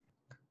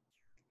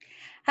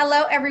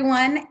Hello,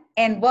 everyone,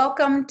 and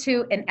welcome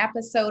to an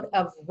episode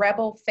of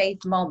Rebel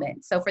Faith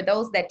Moments. So, for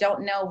those that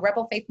don't know,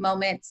 Rebel Faith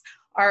Moments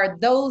are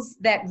those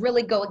that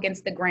really go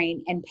against the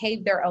grain and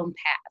pave their own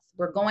path.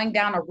 We're going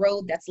down a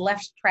road that's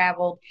less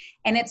traveled,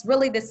 and it's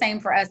really the same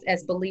for us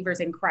as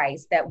believers in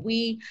Christ that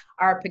we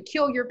are a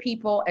peculiar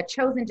people, a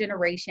chosen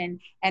generation,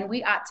 and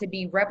we ought to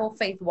be rebel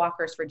faith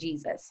walkers for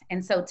Jesus.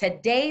 And so,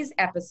 today's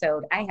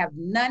episode, I have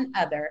none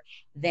other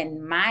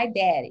than my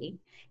daddy.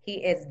 He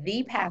is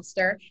the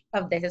pastor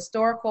of the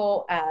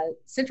historical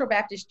Central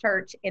Baptist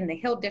Church in the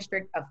Hill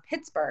District of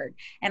Pittsburgh.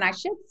 And I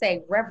should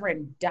say,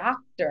 Reverend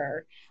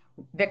Dr.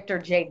 Victor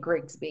J.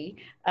 Grigsby,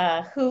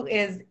 who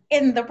is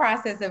in the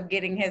process of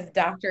getting his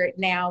doctorate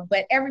now.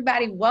 But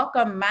everybody,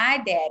 welcome my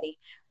daddy,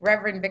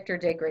 Reverend Victor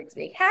J.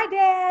 Grigsby. Hi,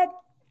 Dad.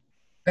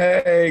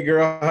 Hey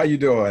girl, how you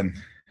doing?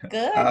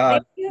 Good.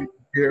 Thank you.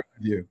 Here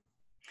with you.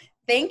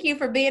 Thank you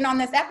for being on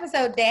this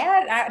episode,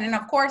 Dad. And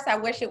of course, I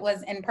wish it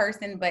was in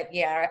person, but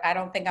yeah, I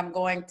don't think I'm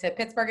going to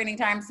Pittsburgh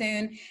anytime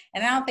soon.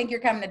 And I don't think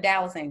you're coming to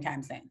Dallas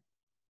anytime soon.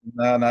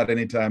 No, not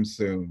anytime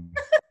soon.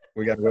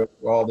 We got to wait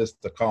for all this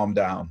to calm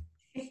down.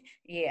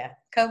 Yeah,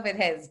 COVID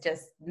has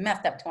just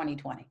messed up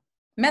 2020,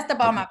 messed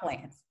up all my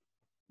plans.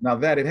 Now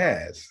that it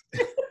has.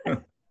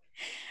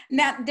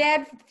 Now,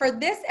 Dad, for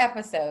this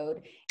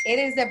episode, it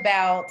is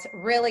about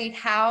really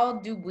how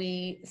do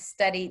we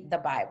study the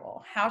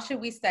Bible? How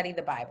should we study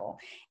the Bible?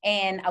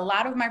 And a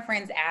lot of my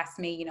friends ask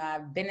me,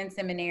 I've been in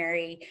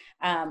seminary,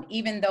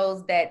 even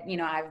those that,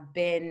 I've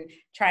been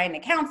trying to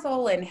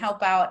counsel and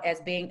help out as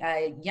being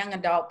a young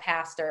adult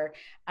pastor,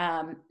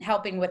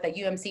 helping with a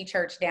UMC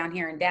church down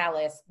here in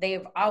Dallas.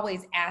 They've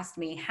always asked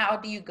me, how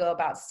do you go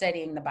about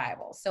studying the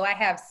Bible? So I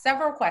have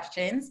several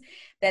questions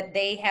that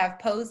they have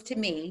posed to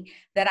me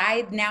that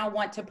I now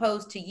want to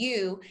pose to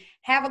you,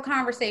 have a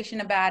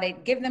conversation about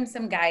it, give them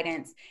some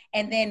guidance,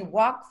 and then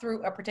walk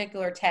through a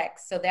particular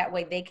text so that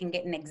way they can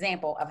get an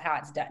example of how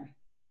it's done.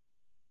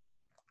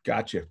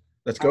 Gotcha.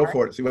 Let's go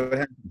for it. See what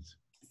happens.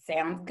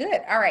 Sounds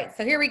good. All right.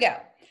 So here we go.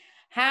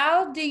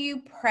 How do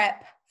you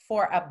prep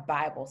for a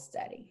Bible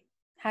study?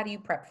 How do you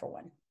prep for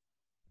one?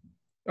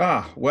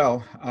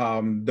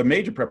 The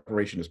major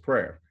preparation is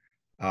prayer.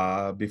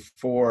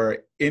 Before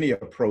any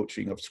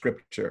approaching of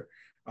Scripture.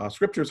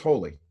 Scripture is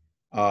holy.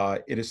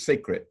 It is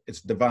sacred.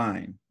 It's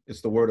divine.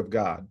 It's the Word of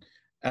God.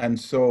 And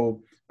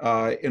so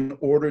in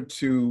order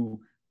to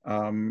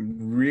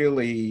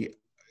really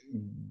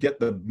get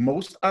the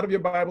most out of your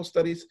Bible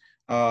studies,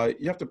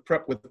 you have to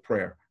prep with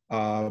prayer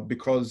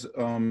because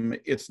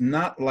it's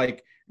not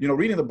like,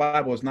 reading the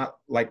Bible is not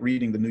like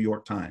reading the New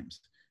York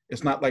Times.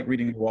 It's not like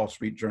reading the Wall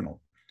Street Journal.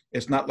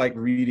 It's not like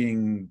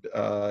reading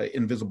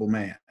Invisible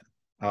Man.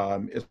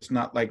 It's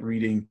not like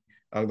reading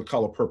The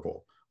Color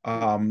Purple.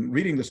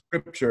 Reading the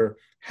Scripture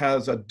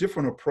has a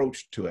different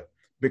approach to it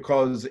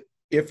because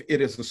if it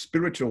is a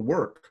spiritual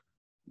work,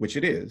 which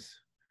it is,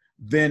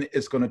 then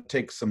it's going to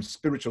take some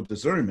spiritual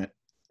discernment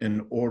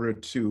in order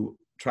to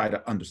try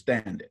to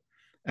understand it.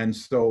 And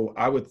so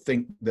I would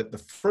think that the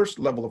first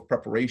level of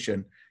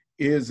preparation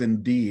is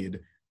indeed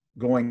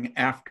going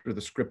after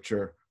the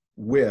Scripture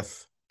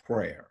with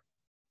prayer.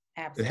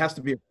 Absolutely. It has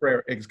to be a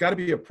prayer. It's got to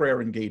be a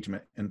prayer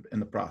engagement in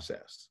the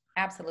process.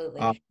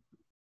 Absolutely.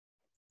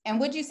 And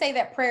would you say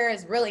that prayer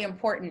is really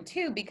important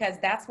too, because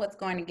that's what's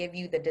going to give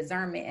you the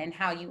discernment and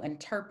how you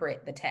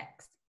interpret the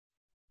text?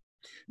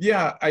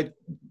 Yeah,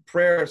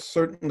 prayer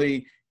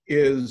certainly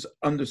is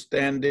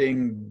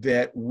understanding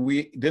that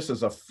this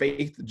is a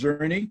faith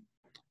journey,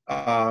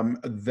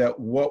 that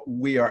what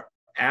we are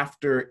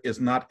after is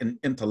not an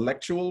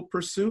intellectual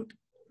pursuit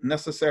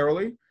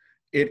necessarily.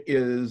 It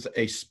is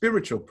a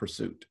spiritual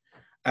pursuit.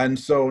 And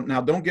so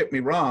now don't get me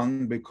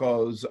wrong,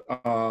 because,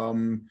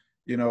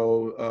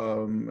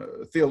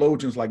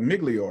 theologians like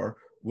Migliore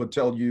would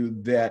tell you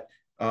that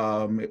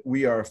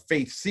we are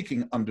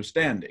faith-seeking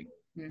understanding.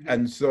 Mm-hmm.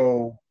 And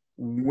so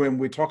when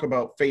we talk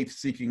about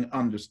faith-seeking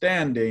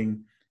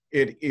understanding,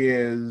 it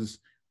is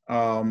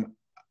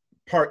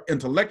part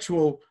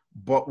intellectual,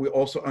 but we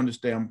also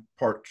understand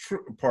part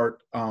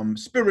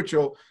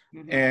spiritual.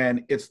 Mm-hmm.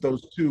 And it's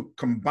those two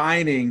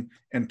combining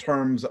in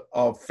terms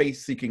of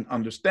faith-seeking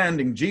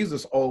understanding.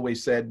 Jesus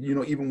always said,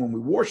 even when we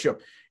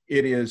worship,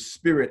 it is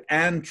spirit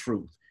and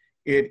truth.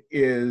 It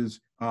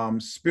is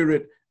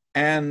spirit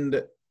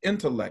and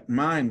intellect,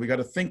 mind. We got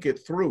to think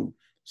it through.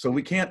 So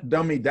we can't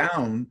dummy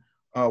down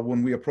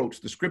when we approach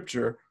the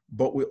Scripture,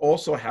 but we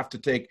also have to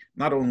take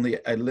not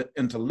only an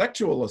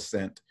intellectual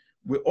assent,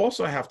 we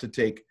also have to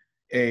take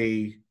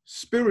a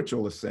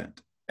spiritual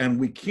assent. And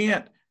we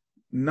can't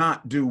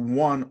not do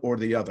one or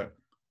the other.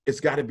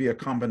 It's got to be a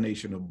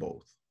combination of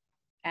both.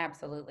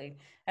 Absolutely.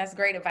 That's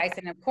great advice.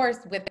 And of course,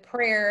 with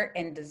prayer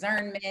and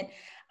discernment,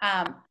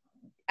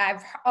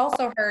 I've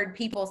also heard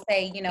people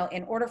say,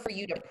 in order for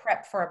you to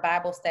prep for a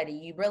Bible study,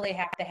 you really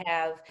have to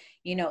have,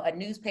 a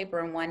newspaper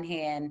in one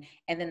hand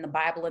and then the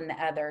Bible in the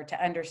other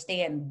to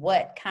understand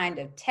what kind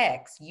of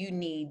text you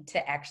need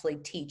to actually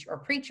teach or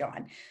preach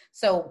on.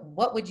 So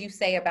what would you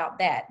say about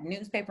that?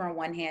 Newspaper in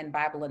one hand,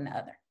 Bible in the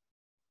other?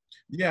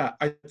 Yeah,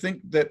 I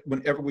think that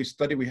whenever we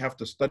study, we have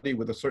to study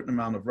with a certain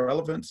amount of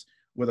relevance,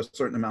 with a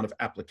certain amount of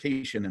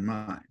application in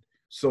mind,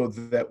 so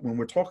that when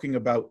we're talking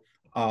about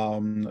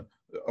um,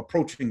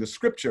 approaching the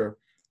scripture,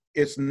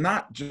 it's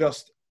not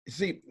just,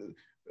 see,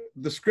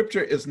 the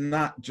scripture is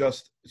not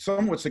just,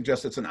 some would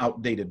suggest it's an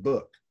outdated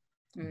book,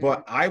 Mm.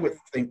 but I would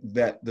think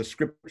that the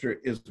scripture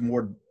is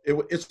more,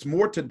 it's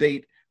more to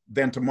date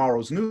than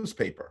tomorrow's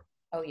newspaper.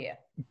 Oh, yeah.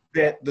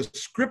 That the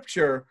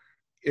scripture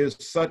is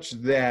such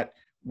that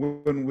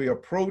when we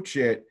approach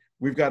it,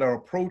 we've got to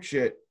approach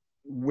it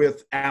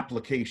with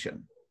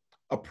application,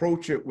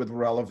 approach it with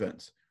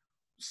relevance,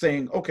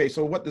 saying, okay,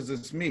 so what does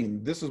this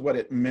mean? This is what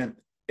it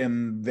meant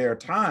in their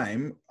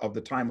time, of the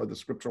time of the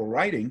scriptural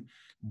writing,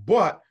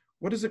 but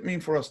what does it mean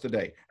for us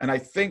today? And I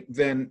think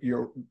then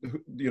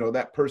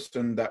that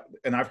person that,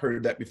 and I've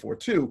heard that before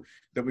too,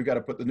 that we've got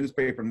to put the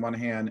newspaper in one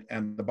hand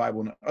and the Bible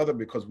in the other,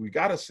 because we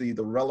got to see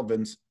the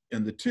relevance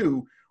in the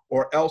two,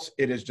 or else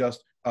it is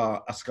just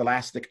a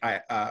scholastic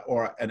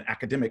or an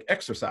academic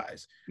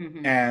exercise.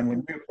 Mm-hmm. And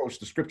when we approach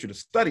the scripture to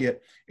study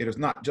it, it is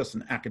not just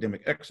an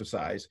academic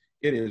exercise.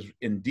 It is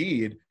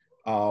indeed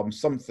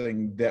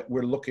something that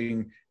we're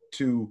looking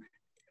to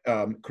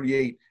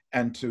create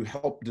and to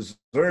help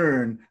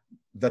discern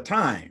the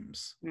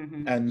times.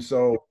 Mm-hmm. And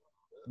so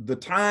the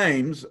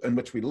times in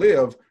which we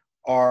live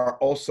are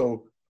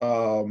also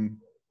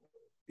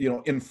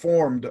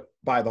informed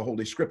by the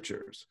Holy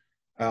Scriptures.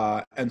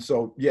 And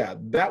so, yeah,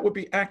 that would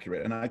be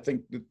accurate. And I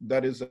think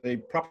that is a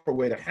proper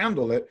way to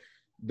handle it,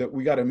 that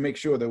we got to make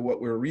sure that what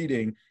we're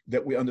reading,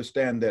 that we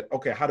understand that,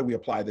 okay, how do we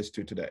apply this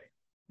to today?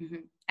 Mm-hmm.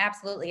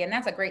 Absolutely. And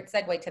that's a great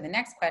segue to the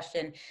next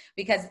question,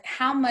 because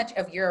how much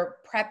of your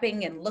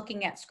prepping and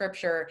looking at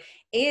scripture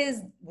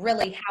is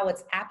really how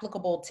it's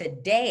applicable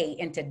today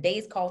in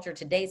today's culture,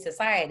 today's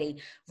society,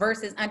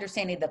 versus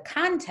understanding the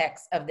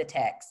context of the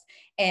text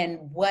and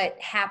what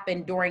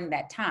happened during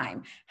that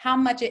time? How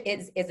much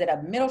is it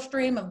a middle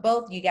stream of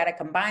both? You got to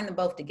combine them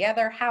both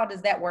together. How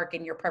does that work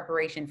in your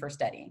preparation for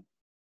studying?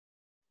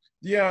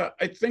 Yeah,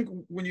 I think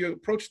when you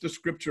approach the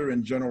scripture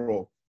in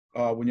general,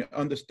 when you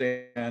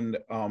understand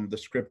the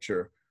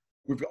scripture,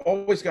 we've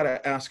always got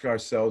to ask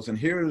ourselves, and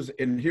here's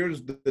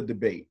the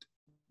debate: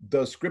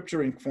 does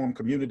scripture inform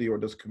community, or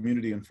does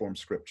community inform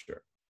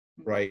scripture?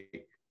 Right.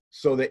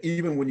 So that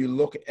even when you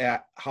look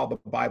at how the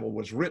Bible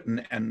was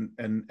written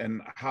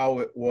and how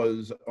it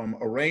was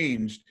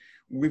arranged,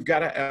 we've got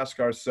to ask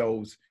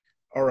ourselves,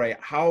 all right,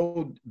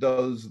 how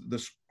does the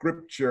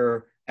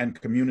scripture and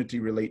community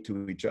relate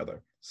to each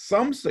other?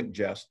 Some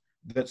suggest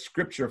that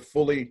scripture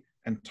fully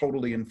and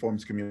totally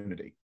informs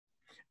community,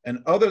 and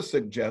others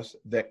suggest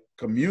that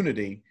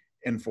community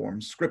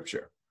informs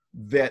scripture,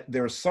 that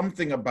there's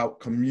something about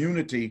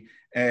community,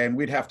 and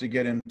we'd have to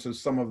get into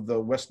some of the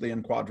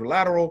Wesleyan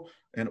quadrilateral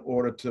in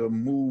order to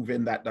move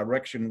in that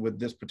direction with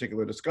this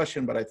particular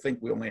discussion, but I think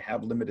we only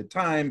have limited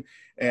time,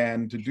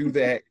 and to do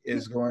that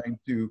is going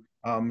to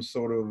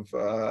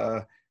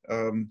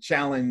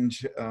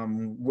challenge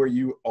where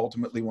you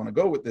ultimately want to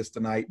go with this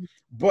tonight.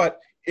 But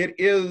it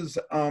is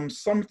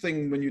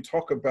something, when you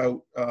talk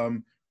about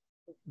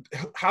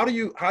how do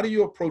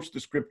you approach the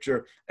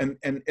scripture, and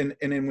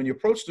then when you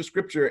approach the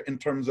scripture in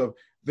terms of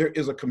there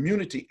is a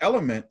community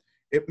element,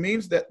 it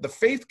means that the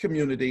faith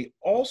community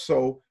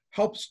also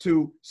helps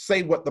to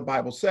say what the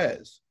Bible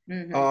says.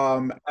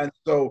 Mm-hmm. And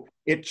so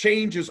it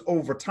changes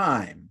over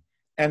time.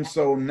 And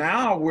so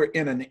now we're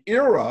in an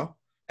era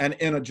and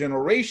in a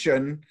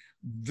generation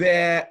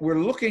that we're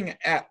looking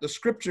at the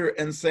scripture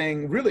and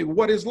saying, really,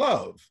 what is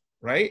love,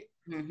 right?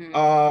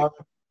 Mm-hmm.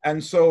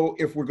 And so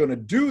if we're going to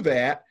do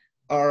that,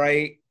 all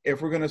right,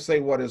 if we're going to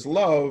say what is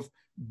love,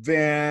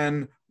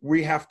 then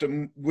we have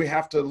to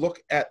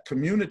look at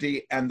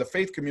community, and the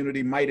faith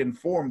community might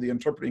inform the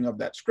interpreting of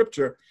that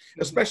scripture,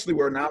 especially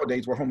where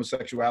nowadays where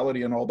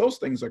homosexuality and all those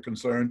things are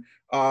concerned.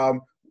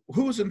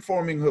 Who's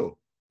informing who,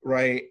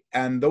 right?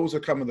 And those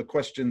are some of the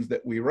questions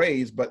that we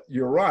raise, but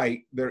you're right,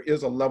 there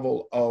is a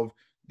level of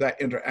that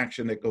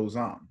interaction that goes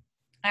on.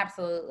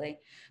 Absolutely.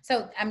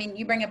 So, I mean,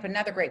 you bring up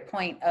another great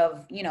point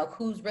of,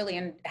 who's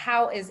really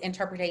how is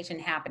interpretation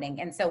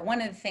happening? And so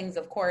one of the things,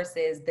 of course,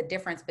 is the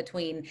difference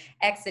between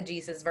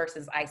exegesis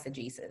versus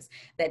eisegesis.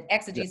 That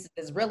exegesis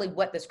is really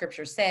what the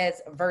scripture says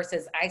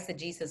versus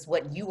eisegesis,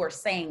 what you are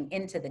saying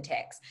into the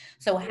text.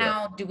 So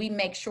how do we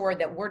make sure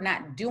that we're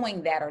not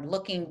doing that or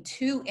looking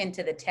too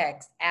into the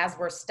text as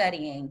we're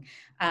studying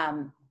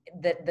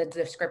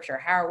the scripture?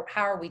 How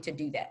are we to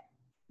do that?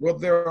 Well,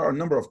 there are a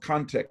number of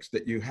contexts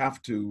that you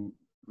have to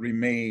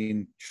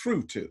remain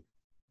true to.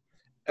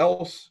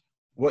 Else,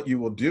 what you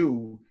will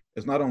do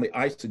is not only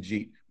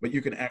eisegete, but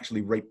you can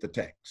actually rape the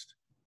text.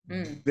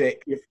 That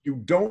if you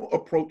don't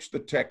approach the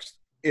text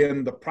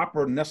in the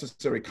proper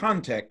necessary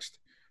context,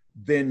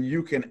 then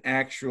you can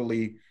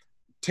actually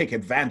take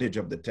advantage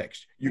of the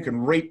text. You can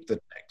rape the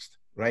text,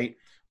 right?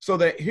 So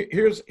that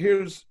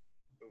here's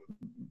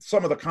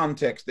some of the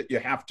context that you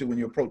have to, when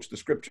you approach the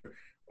scripture,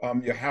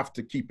 you have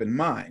to keep in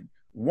mind.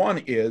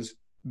 One is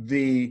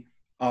the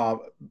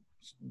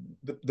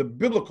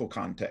biblical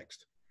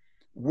context.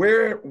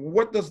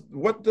 what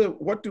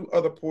do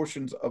other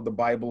portions of the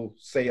Bible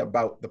say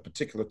about the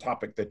particular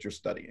topic that you're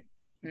studying?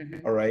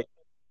 Mm-hmm. All right.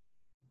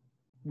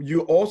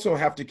 You also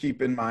have to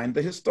keep in mind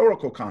the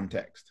historical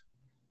context.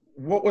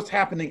 What was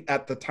happening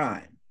at the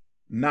time,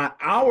 not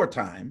our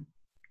time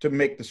to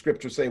make the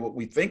scripture say what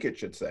we think it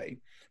should say,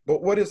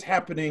 but what is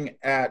happening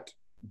at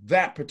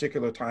that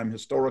particular time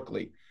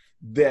historically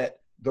that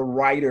the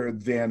writer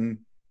then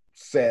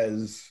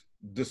says,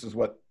 this is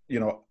what,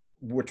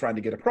 we're trying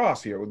to get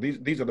across here.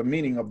 These are the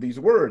meaning of these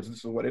words. This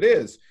is what it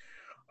is.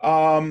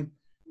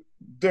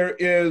 There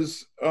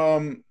is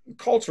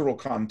cultural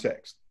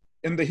context.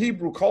 In the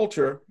Hebrew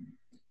culture,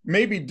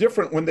 may be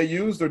different when they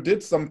used or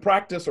did some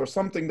practice or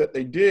something that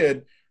they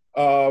did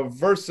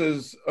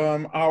versus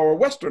our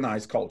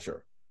westernized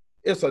culture.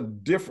 It's a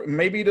different,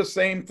 maybe the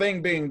same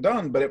thing being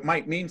done, but it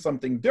might mean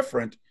something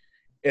different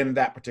in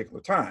that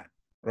particular time,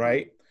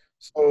 right?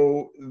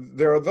 So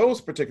there are those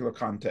particular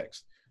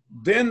contexts.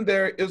 Then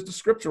there is the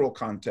scriptural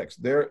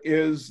context. There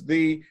is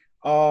the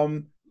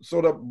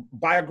sort of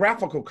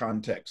biographical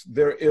context.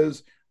 There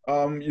is,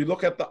 you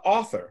look at the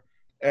author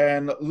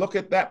and look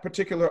at that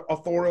particular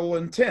authorial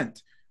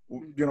intent.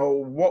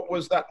 What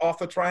was that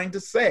author trying to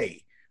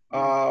say?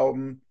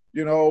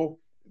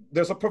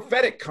 There's a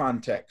prophetic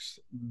context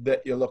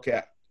that you look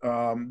at,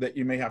 that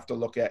you may have to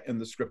look at in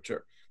the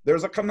scripture.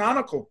 There's a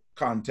canonical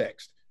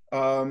context.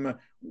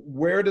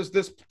 Where does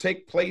this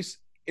take place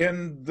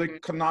in the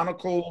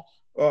canonical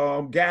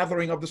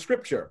gathering of the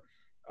scripture?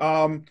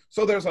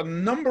 So there's a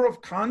number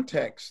of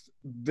contexts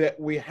that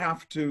we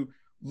have to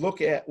look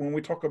at when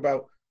we talk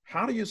about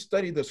how do you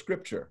study the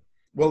scripture?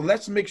 Well,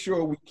 let's make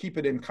sure we keep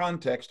it in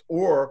context,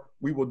 or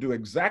we will do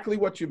exactly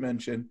what you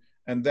mentioned,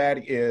 and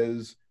that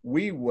is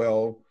we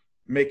will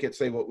make it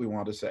say what we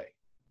want to say.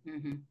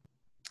 Mm-hmm.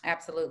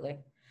 Absolutely.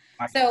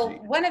 So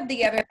one of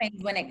the other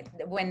things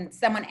when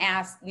someone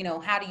asks,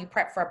 how do you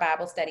prep for a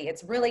Bible study?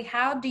 It's really,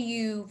 how do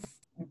you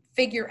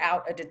figure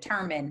out or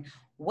determine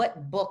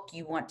what book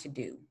you want to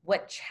do,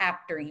 what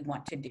chapter you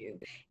want to do,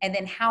 and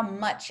then how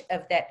much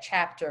of that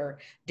chapter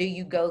do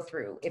you go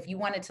through? If you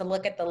wanted to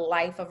look at the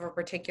life of a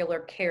particular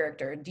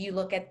character, do you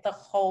look at the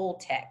whole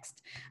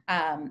text?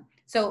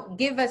 So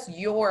give us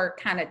your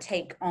kind of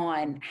take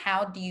on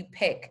how do you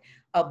pick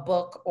a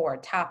book or a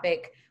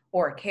topic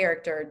or a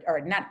character,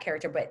 or not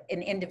character, but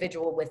an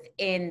individual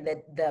within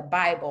the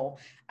Bible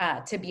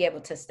to be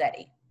able to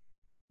study?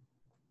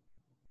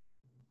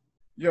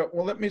 Yeah,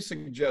 well, let me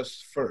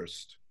suggest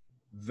first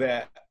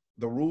that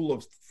the rule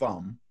of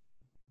thumb,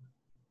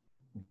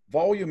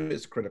 volume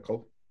is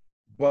critical,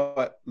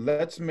 but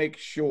let's make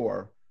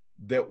sure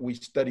that we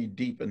study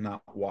deep and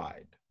not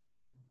wide.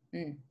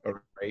 All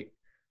right.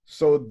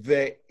 So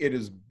that it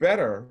is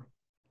better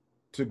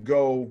to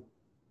go,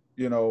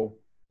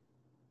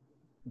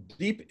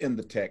 deep in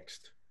the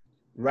text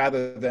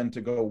rather than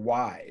to go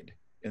wide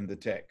in the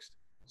text,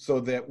 so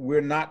that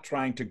we're not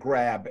trying to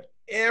grab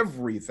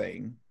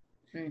everything.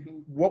 Mm-hmm.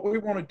 What we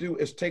want to do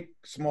is take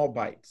small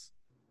bites,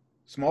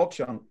 small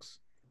chunks,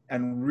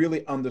 and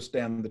really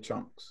understand the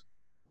chunks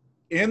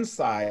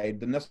inside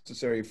the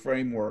necessary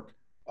framework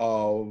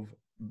of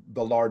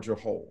the larger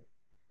whole.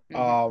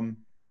 Mm-hmm.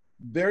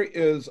 There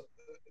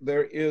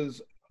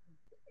is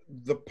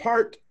the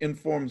part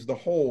informs the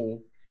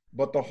whole,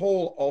 but the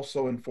whole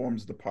also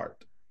informs the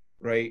part,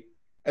 right?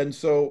 And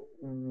so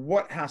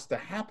what has to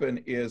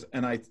happen is,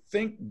 and I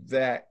think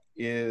that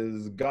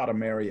is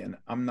Gadamer,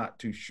 I'm not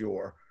too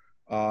sure.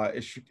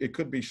 It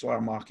could be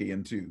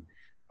Schleiermachian too.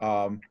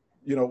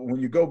 When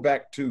you go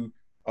back to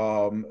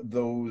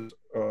those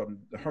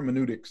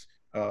hermeneutics,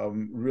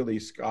 really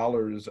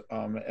scholars,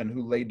 and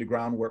who laid the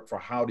groundwork for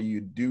how do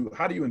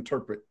you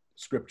interpret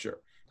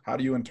scripture? How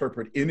do you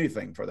interpret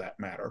anything for that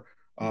matter?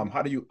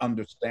 How do you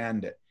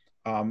understand it?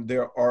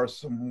 There are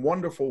some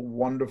wonderful,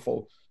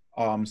 wonderful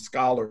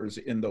scholars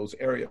in those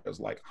areas,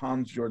 like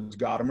Hans-Georg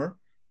Gadamer,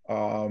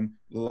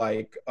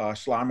 like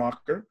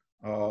Schleiermacher,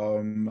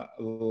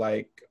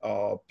 like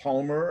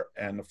Palmer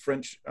and the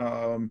French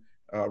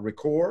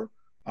Ricoeur,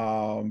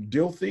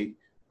 Dilthey,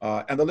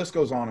 and the list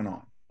goes on and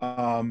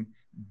on.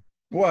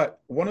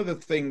 But one of the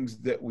things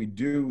that we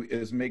do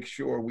is make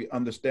sure we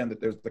understand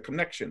that there's the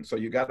connection. So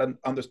you got to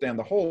understand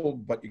the whole,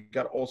 but you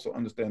got to also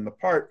understand the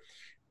part.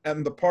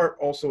 And the part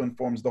also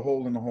informs the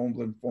whole, and the whole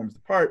informs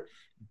the part.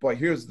 But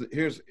here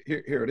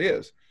it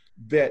is,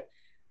 that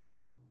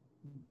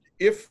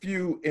if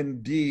you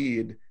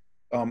indeed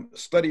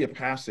study a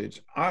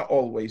passage, I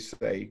always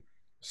say,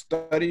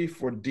 study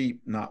for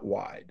deep, not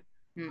wide.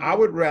 Mm-hmm. I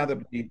would rather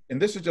be, and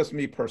this is just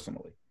me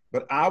personally,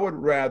 but I would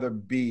rather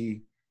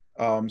be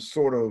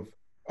sort of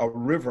a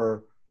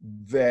river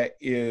that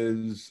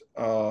is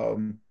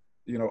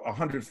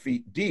 100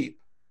 feet deep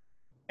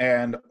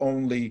and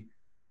only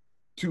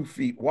 2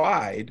 feet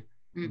wide,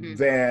 mm-hmm.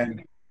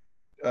 than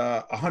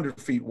 100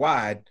 feet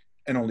wide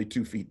and only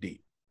 2 feet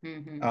deep.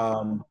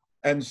 Mm-hmm.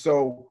 And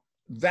so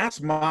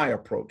that's my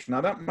approach.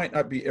 Now, that might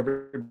not be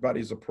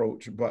everybody's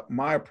approach, but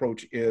my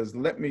approach is,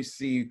 let me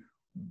see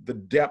the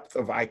depth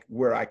of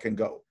where I can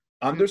go,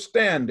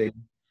 understanding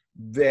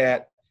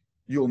that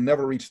you'll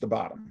never reach the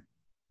bottom.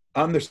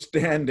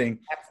 understanding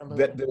Absolutely.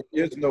 that there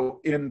is no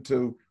end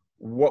to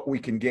what we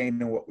can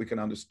gain and what we can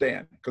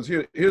understand. Because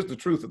here's the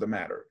truth of the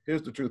matter.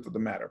 Here's the truth of the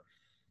matter.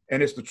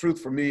 And it's the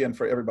truth for me and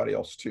for everybody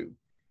else too,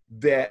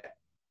 that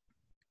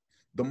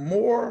the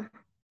more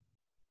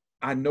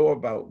I know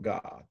about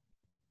God,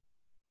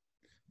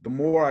 the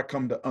more I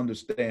come to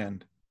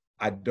understand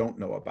I don't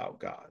know about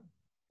God.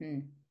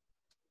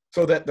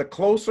 So that the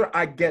closer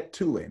I get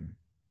to him,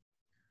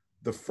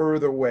 the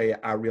further away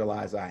I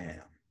realize I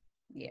am.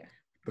 Yeah.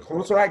 The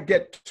closer I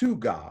get to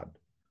God,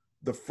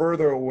 the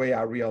further away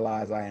I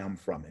realize I am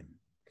from him.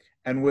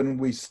 And when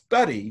we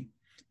study,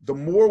 the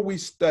more we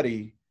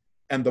study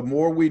and the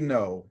more we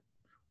know,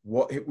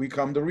 what we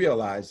come to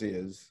realize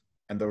is,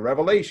 and the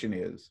revelation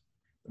is,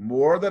 the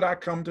more that I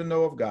come to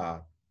know of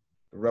God,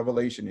 the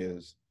revelation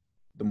is,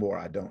 the more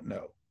I don't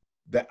know.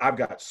 That I've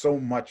got so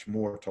much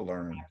more to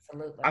learn.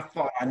 Absolutely. I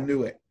thought I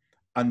knew it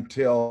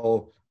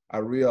until I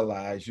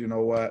realized, you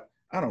know what?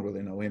 I don't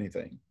really know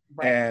anything.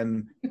 Right.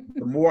 And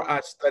the more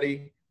I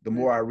study, the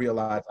more I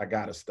realize I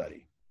got to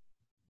study.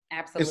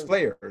 Absolutely. It's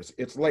layers.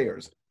 It's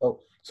layers.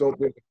 So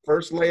the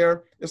first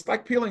layer, it's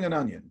like peeling an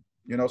onion.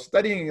 You know,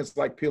 studying is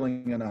like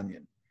peeling an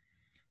onion.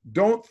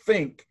 Don't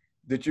think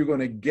that you're going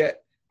to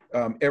get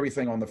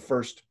everything on the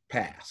first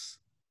pass.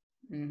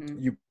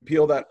 You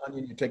peel that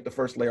onion, you take the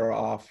first layer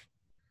off,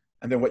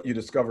 and then what you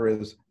discover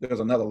is there's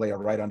another layer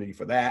right underneath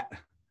for that,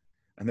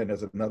 and then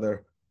there's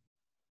another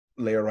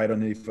layer right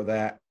underneath for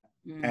that.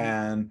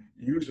 And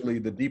usually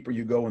the deeper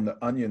you go in the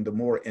onion, the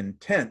more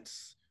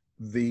intense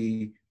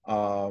the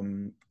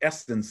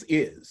essence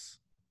is.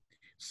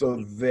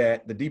 So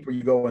that the deeper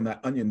you go in that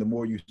onion, the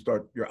more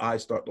your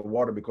eyes start to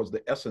water, because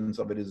the essence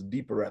of it is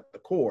deeper at the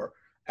core.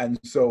 And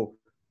so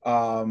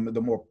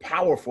the more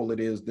powerful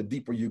it is, the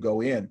deeper you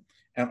go in.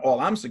 And all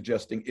I'm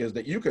suggesting is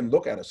that you can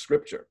look at a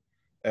scripture,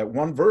 at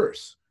one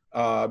verse,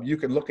 you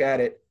can look at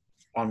it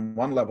on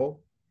one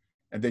level,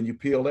 and then you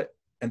peel it,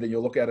 and then you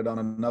look at it on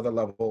another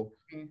level,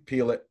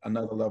 peel it,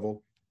 another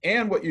level.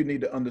 And what you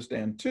need to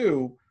understand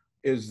too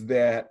is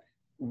that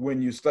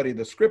when you study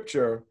the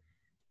scripture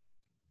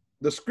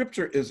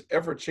is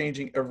ever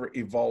changing, ever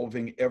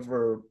evolving,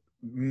 ever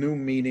new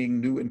meaning,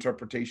 new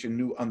interpretation,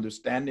 new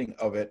understanding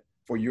of it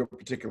for your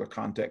particular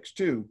context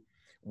too.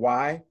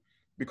 Why?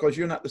 Because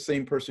you're not the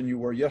same person you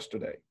were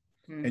yesterday.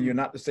 And you're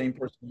not the same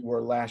person you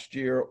were last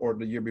year or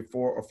the year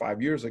before or 5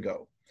 years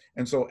ago.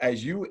 And so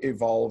as you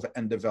evolve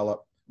and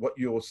develop, what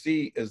you'll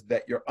see is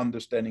that your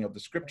understanding of the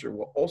scripture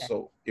will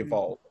also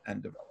evolve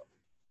and develop.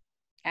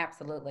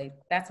 Absolutely.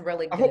 That's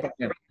really good. I hope I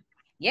can.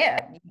 Yeah,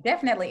 you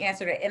definitely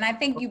answered it. And I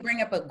think you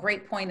bring up a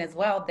great point as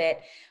well, that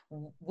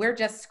we're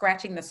just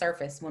scratching the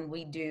surface when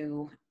we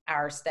do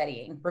our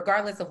studying,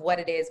 regardless of what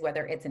it is,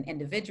 whether it's an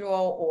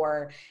individual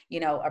or, you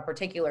know, a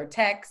particular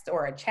text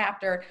or a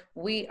chapter.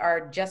 We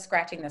are just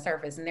scratching the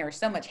surface, and there's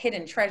so much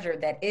hidden treasure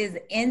that is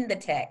in the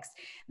text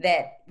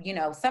that, you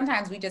know,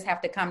 sometimes we just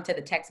have to come to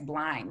the text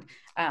blind.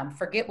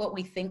 Forget what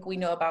we think we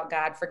know about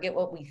God, forget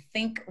what we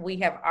think we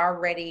have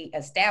already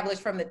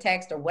established from the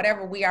text or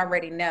whatever we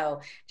already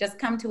know. Just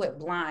come to it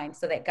blind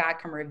so that God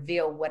can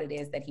reveal what it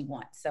is that he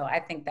wants. So I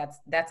think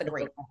that's a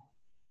great point.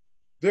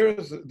 There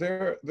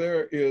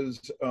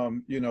is,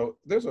 you know,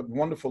 there's a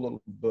wonderful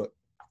little book,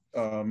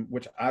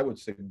 which I would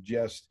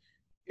suggest.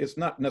 It's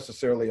not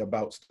necessarily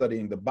about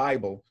studying the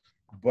Bible,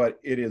 but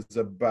it is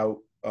about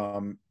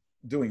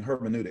doing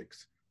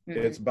hermeneutics.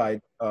 It's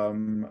by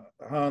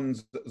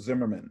Hans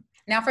Zimmerman.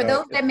 Now, for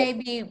those that may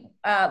be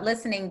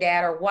listening,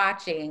 Dad, or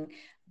watching,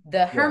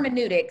 the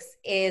hermeneutics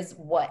is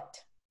what?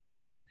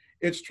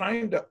 It's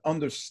trying to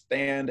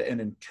understand and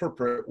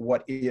interpret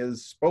what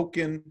is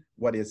spoken,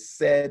 what is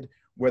said,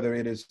 whether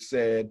it is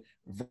said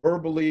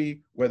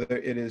verbally, whether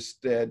it is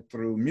said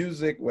through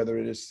music, whether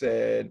it is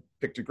said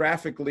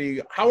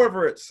pictographically,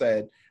 however it's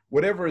said,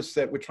 whatever is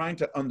said, we're trying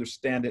to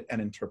understand it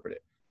and interpret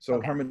it. So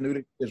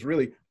hermeneutic is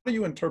really, how do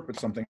you interpret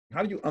something?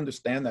 How do you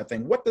understand that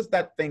thing? What does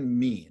that thing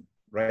mean,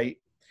 right?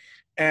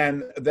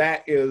 And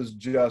that is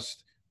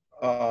just,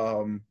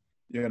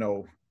 you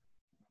know,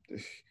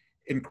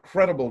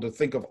 incredible to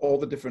think of all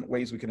the different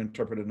ways we can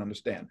interpret and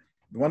understand.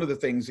 One of the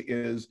things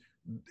is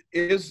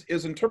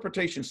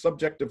interpretation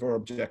subjective or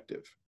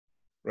objective,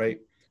 right?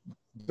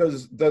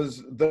 Does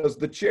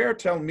the chair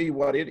tell me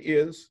what it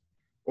is,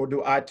 or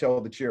do I tell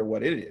the chair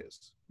what it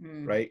is,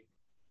 right?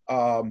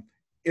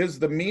 Is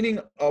the meaning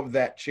of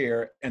that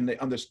chair and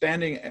the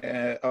understanding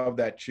of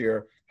that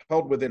chair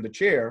held within the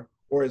chair,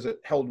 or is it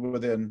held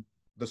within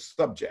the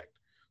subject?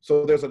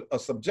 So there's a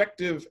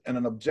subjective and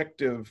an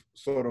objective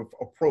sort of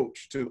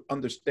approach to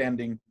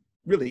understanding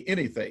really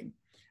anything,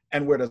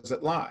 and where does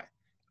it lie?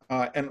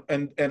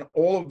 And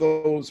all of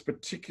those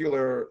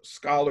particular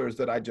scholars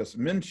that I just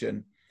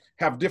mentioned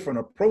have different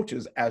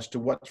approaches as to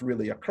what's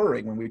really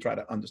occurring when we try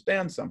to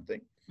understand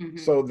something.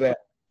 So that,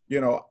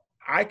 you know,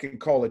 I can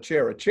call a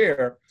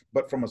chair,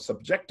 but from a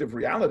subjective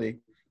reality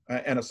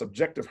and a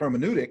subjective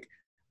hermeneutic,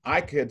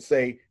 I could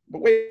say,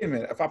 but wait a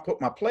minute, if I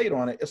put my plate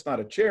on it, it's not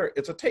a chair,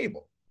 it's a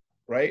table,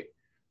 right?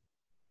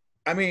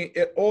 I mean,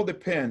 it all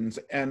depends.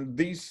 And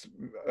these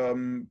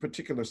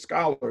particular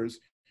scholars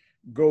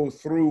go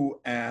through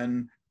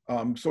and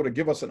sort of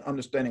give us an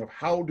understanding of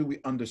how do we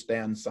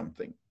understand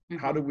something,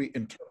 how do we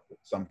interpret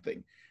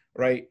something,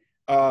 right?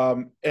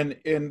 And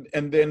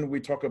then we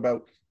talk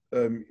about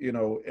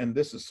and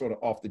this is sort of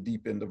off the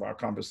deep end of our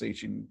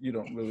conversation. You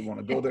don't really want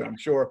to go there, I'm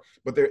sure,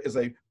 but there is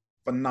a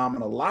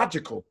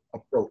phenomenological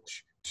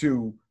approach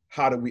to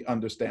how do we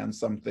understand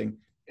something,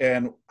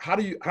 and how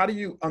do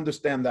you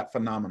understand that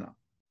phenomena,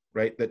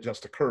 right? That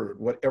just occurred,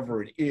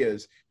 whatever it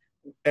is.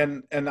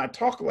 And I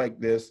talk like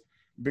this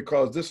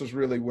because this is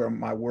really where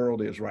my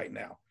world is right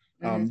now.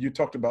 You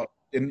talked about,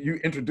 and you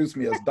introduced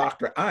me as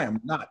doctor. I am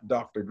not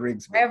Dr.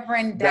 Grigsby.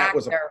 Reverend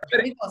Doctor.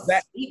 We will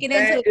speak it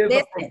into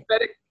existence.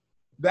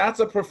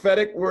 That's a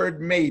prophetic word,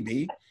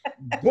 maybe,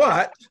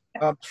 but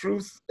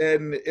truth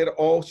and it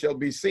all shall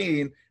be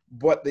seen.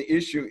 But the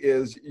issue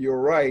is,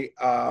 you're right.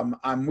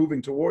 I'm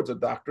moving towards a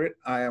doctorate.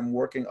 I am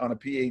working on a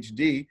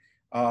PhD,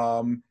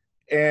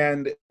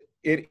 and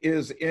it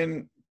is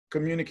in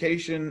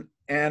communication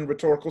and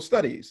rhetorical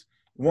studies.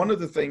 One of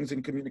the things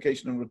in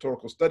communication and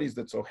rhetorical studies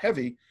that's so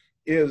heavy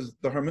is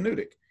the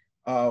hermeneutic.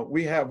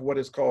 We have what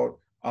is called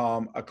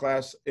a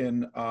class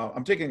in,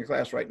 I'm taking a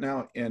class right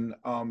now in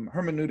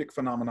hermeneutic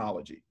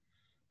phenomenology.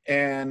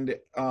 And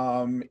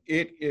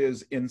it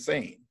is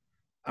insane.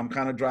 I'm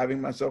kind of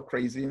driving myself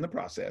crazy in the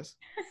process,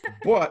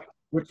 but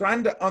we're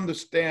trying to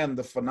understand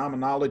the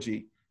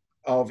phenomenology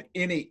of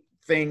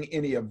anything,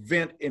 any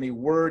event, any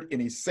word,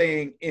 any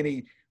saying,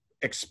 any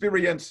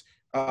experience,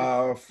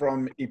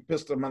 from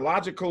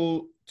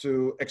epistemological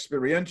to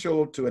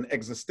experiential to an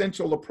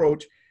existential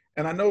approach.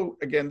 And I know,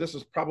 again, this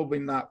is probably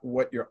not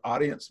what your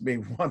audience may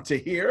want to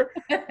hear,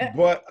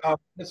 but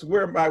it's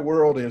where my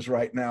world is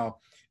right now.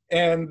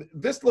 And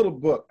this little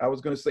book,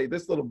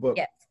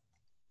 yes,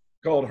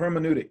 called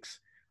Hermeneutics.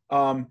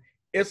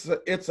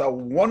 It's a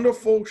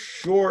wonderful,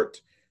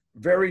 short,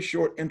 very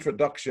short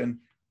introduction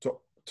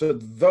to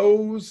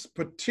those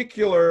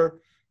particular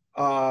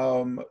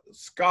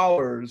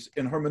scholars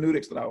in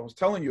hermeneutics that I was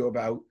telling you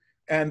about,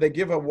 and they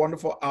give a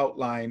wonderful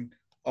outline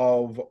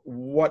of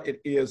what it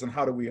is and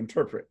how do we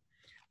interpret.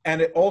 And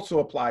it also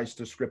applies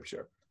to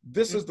scripture.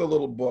 This is the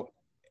little book.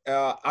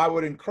 I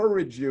would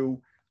encourage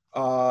you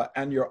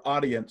and your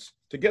audience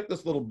to get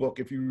this little book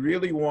if you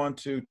really want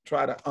to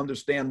try to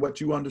understand what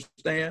you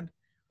understand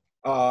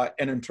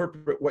and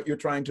interpret what you're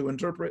trying to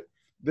interpret.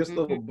 This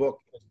little book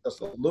is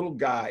just a little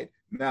guide.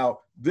 Now,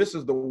 this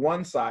is the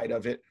one side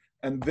of it.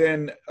 And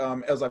then,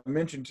 as I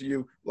mentioned to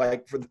you,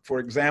 like for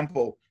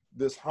example,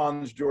 this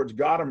Hans Georg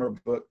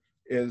Gadamer book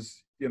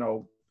is,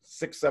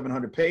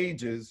 600-700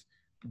 pages.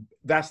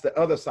 That's the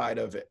other side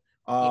of it,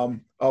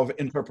 of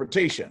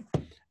interpretation.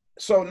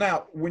 So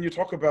now, when you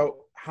talk about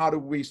how do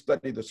we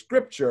study the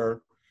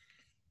scripture,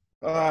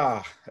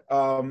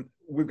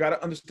 we've got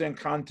to understand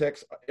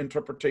context,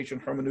 interpretation,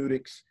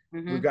 hermeneutics.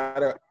 We've got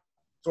to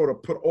sort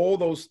of put all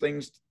those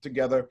things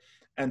together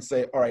and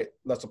say, all right,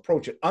 let's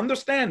approach it.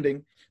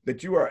 Understanding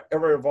that you are an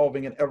ever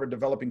evolving and ever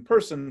developing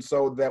person,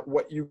 so that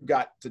what you've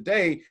got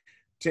today,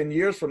 10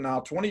 years from now,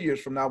 20 years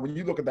from now, when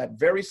you look at that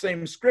very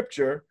same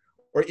scripture,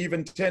 or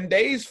even 10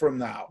 days from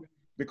now,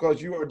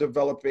 because you are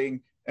developing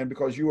and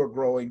because you are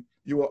growing,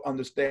 you will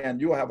understand,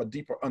 you will have a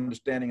deeper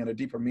understanding and a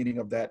deeper meaning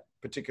of that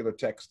particular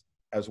text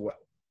as well.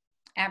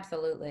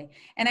 Absolutely.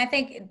 And I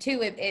think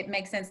too, it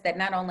makes sense that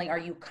not only are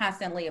you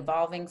constantly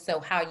evolving, so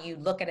how you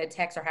look at a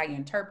text or how you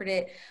interpret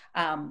it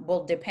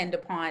will depend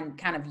upon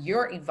kind of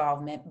your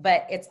evolvement,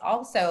 but it's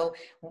also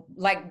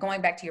like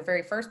going back to your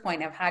very first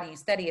point of how do you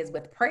study is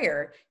with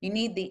prayer. You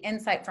need the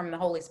insight from the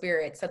Holy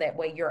Spirit, so that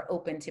way you're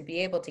open to be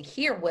able to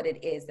hear what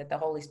it is that the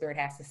Holy Spirit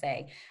has to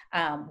say,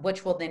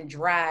 which will then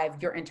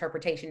drive your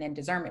interpretation and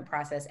discernment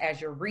process as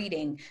you're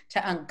reading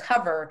to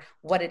uncover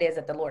what it is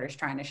that the Lord is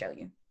trying to show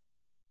you.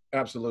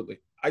 Absolutely.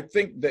 I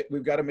think that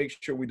we've got to make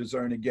sure we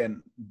discern,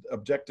 again,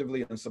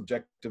 objectively and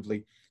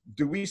subjectively.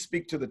 Do we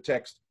speak to the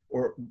text,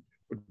 or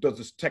does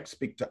this text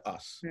speak to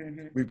us?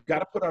 We've got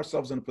to put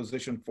ourselves in a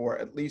position for,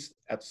 at least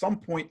at some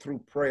point through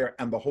prayer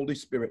and the Holy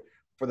Spirit,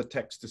 for the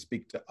text to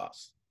speak to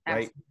us,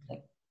 right?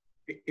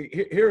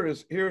 Here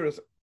is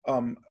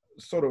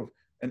sort of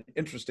an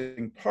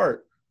interesting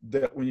part,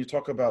 that when you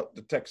talk about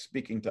the text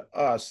speaking to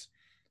us,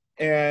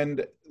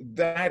 and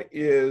that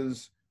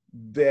is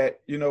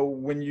that,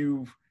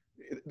 when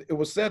it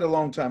was said a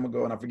long time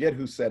ago, and I forget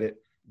who said it,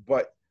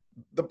 but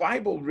the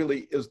Bible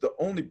really is the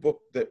only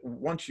book that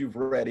once you've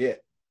read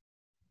it,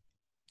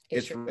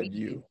 it's read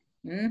you.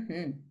 It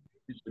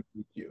should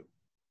read you.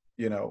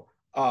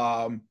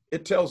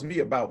 It tells me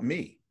about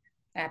me.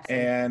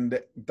 Absolutely.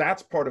 And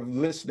that's part of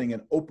listening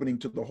and opening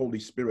to the Holy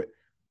Spirit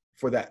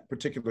for that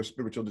particular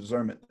spiritual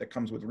discernment that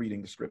comes with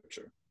reading the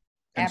scripture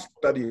and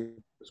studying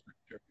the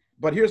scripture.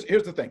 But here's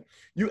the thing.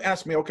 You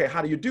asked me, okay,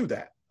 how do you do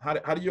that?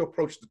 How do you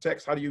approach the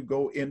text? How do you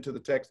go into the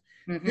text?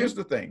 Here's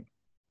the thing.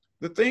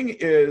 The thing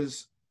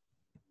is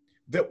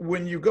that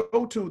when you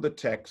go to the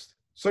text,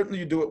 certainly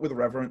you do it with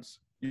reverence.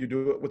 You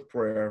do it with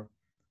prayer,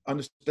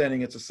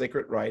 understanding it's a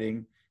sacred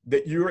writing,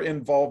 that you're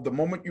involved. The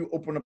moment you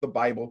open up the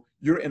Bible,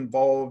 you're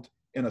involved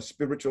in a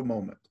spiritual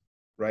moment,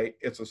 right?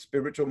 It's a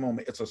spiritual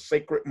moment. It's a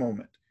sacred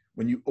moment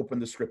when you open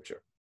the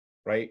scripture,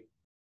 right?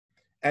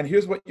 And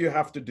here's what you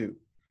have to do.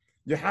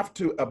 You have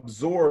to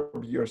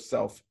absorb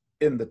yourself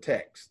in the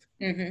text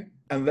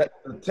and let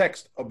the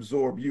text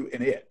absorb you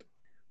in it.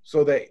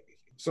 So that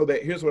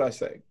here's what I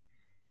say,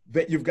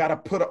 that you've got to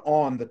put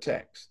on the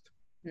text,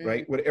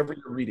 right? Whatever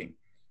you're reading,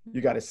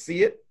 you got to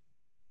see it.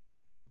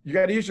 You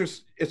got to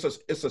use it's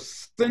a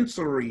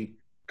sensory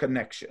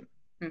connection.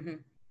 The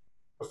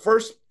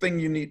first thing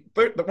you need,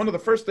 one of the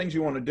first things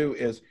you want to do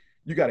is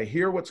you got to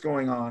hear what's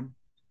going on.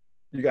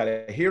 You got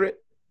to hear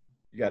it.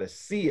 You got to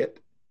see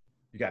it.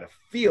 You got to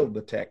feel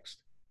the text.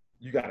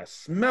 You got to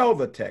smell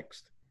the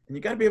text, and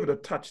you got to be able to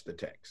touch the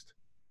text.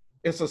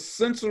 It's a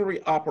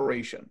sensory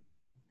operation.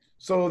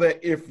 So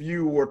that if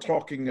you were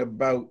talking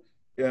about,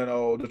 the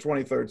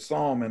 23rd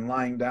Psalm and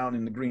lying down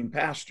in the green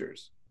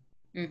pastures,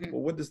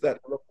 well, what does that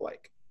look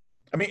like?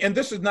 I mean, and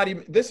this is not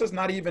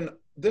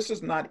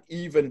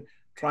even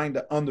trying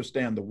to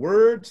understand the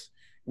words.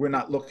 We're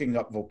not looking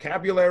up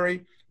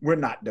vocabulary. We're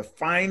not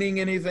defining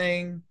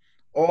anything.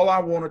 All I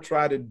want to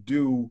try to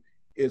do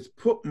is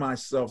put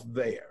myself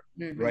there,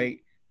 right?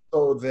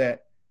 So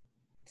that.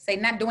 Say,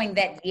 not doing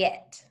that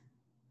yet.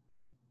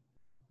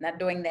 Not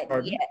doing that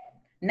yet.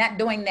 Not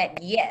doing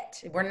that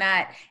yet. We're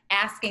not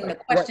asking the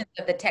questions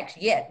of the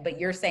text yet, but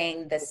you're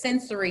saying the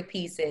sensory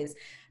pieces,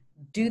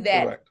 do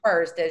that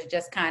first as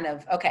just kind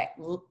of,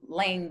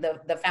 laying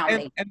the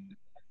foundation.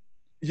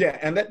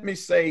 And let me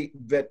say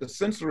that the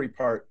sensory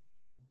part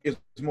is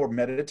more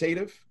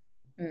meditative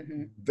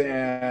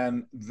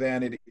than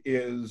it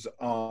is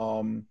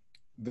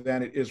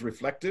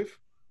reflective.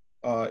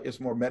 It's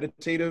more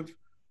meditative.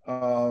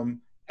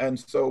 And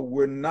so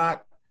we're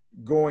not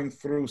going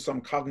through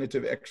some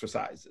cognitive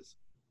exercises.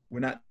 We're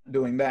not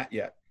doing that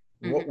yet.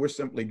 What we're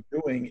simply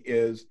doing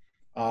is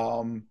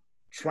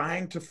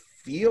trying to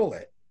feel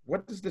it.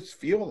 What does this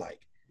feel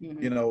like?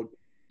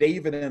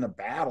 David in a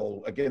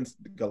battle against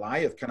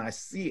Goliath, can I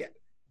see it?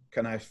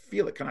 Can I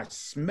feel it? Can I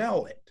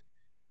smell it?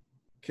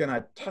 Can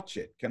I touch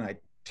it? Can I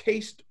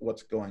taste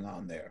what's going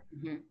on there?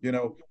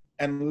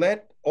 And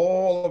let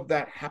all of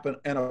that happen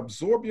and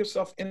absorb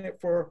yourself in it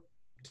for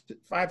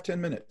 5-10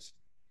 minutes,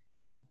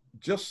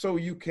 just so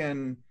you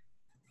can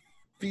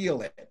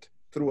feel it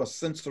through a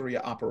sensory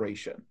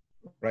operation,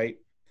 right?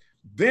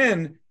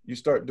 Then you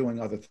start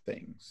doing other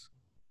things.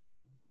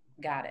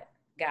 Got it.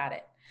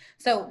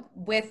 So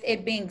with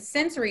it being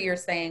sensory, you're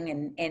saying,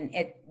 and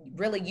it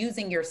really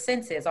using your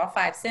senses, all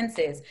 5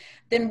 senses,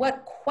 then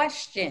what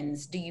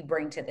questions do you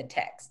bring to the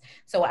text?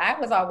 So I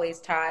was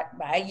always taught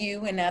by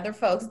you and other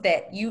folks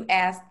that you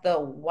ask the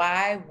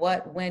why,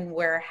 what, when,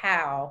 where,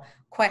 how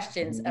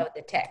questions of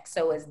the text.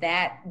 So is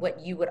that what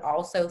you would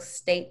also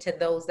state to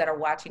those that are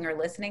watching or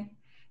listening?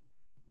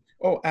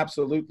 Oh,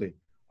 absolutely.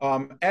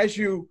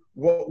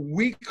 What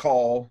we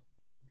call,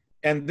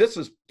 and this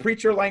is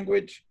preacher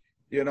language,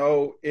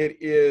 it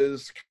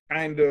is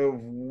kind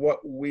of what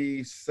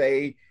we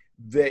say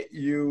that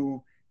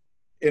you,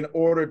 in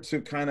order to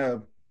kind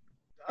of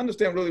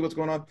understand really what's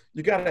going on,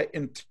 you got to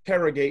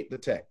interrogate the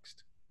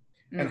text.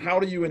 And how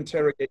do you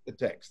interrogate the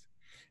text?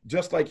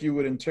 Just like you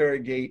would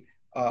interrogate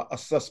a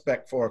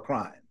suspect for a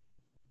crime.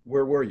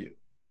 Where were you?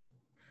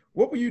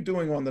 What were you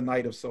doing on the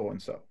night of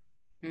so-and-so?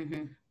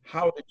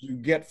 How did you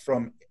get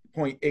from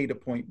point A to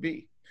point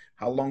B?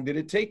 How long did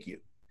it take you?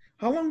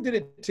 How long did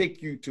it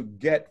take you to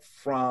get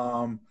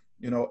from,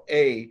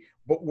 A,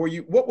 but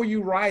what were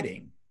you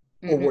riding?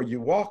 Or were you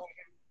walking,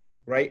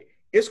 right?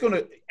 It's going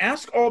to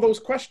ask all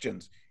those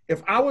questions.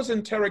 If I was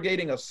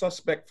interrogating a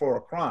suspect for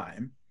a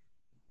crime,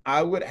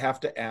 I would have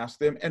to ask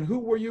them, and who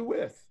were you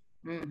with?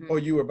 Or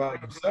you were by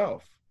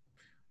yourself.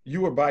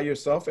 You were by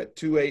yourself at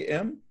 2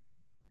 a.m.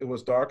 It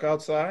was dark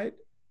outside.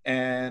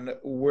 And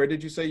where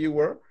did you say you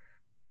were?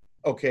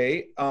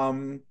 Okay,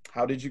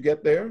 how did you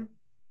get there?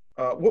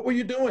 What were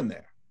you doing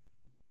there?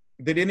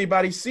 Did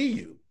anybody see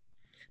you?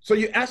 So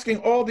you're asking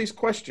all these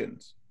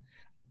questions.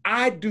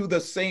 I do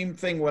the same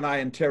thing when I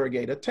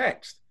interrogate a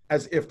text,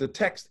 as if the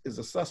text is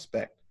a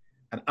suspect,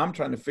 and I'm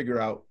trying to figure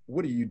out,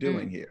 what are you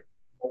doing here?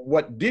 Or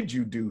what did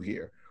you do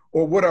here?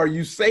 Or what are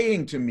you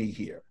saying to me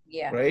here?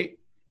 Yeah. Right?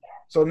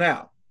 So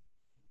now,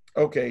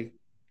 okay,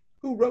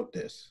 who wrote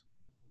this?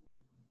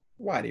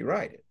 Why did he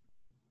write it?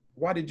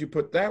 Why did you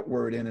put that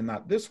word in and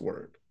not this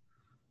word?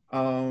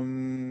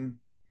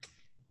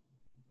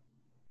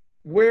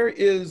 Where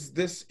is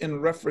this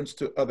in reference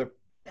to other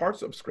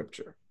parts of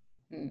Scripture?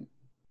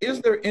 Is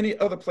there any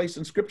other place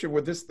in Scripture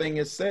where this thing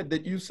is said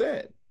that you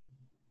said?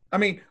 I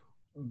mean,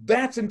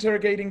 that's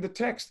interrogating the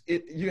text.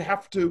 You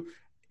have to,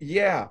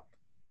 here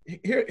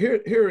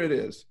it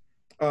is.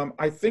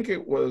 I think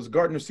it was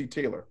Gardner C.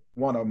 Taylor,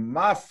 one of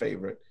my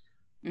favorite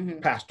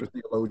pastor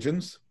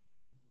theologians,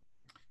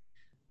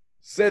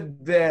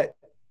 said that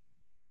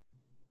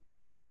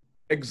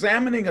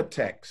examining a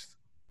text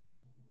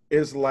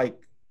is like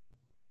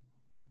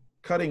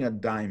cutting a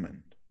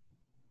diamond.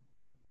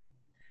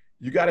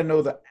 You got to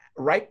know the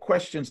right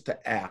questions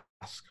to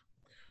ask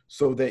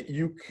so that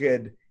you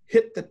could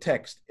hit the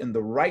text in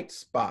the right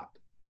spot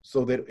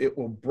so that it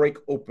will break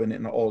open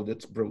in all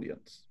its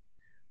brilliance.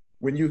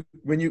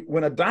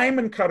 When a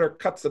diamond cutter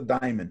cuts a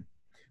diamond,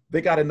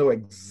 they got to know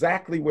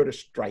exactly where to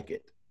strike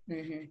it.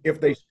 Mm-hmm.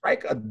 If they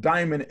strike a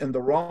diamond in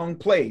the wrong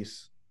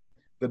place,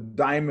 the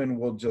diamond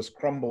will just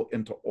crumble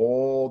into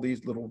all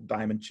these little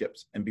diamond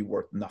chips and be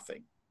worth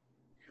nothing.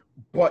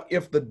 But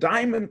if the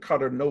diamond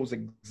cutter knows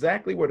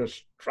exactly where to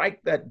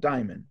strike that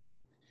diamond,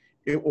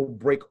 it will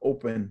break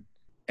open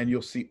and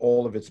you'll see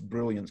all of its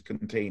brilliance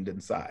contained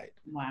inside.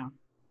 Wow.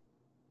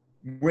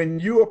 When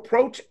you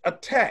approach a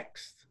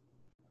text,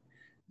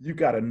 you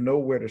got to know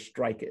where to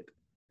strike it.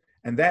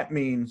 And that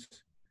means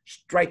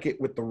strike it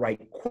with the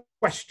right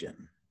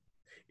question.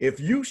 If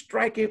you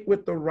strike it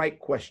with the right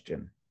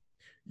question,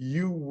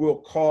 you will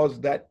cause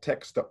that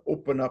text to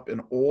open up in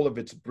all of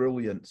its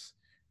brilliance,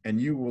 and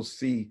you will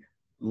see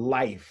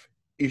life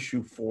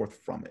issue forth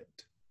from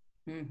it.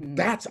 Mm-hmm.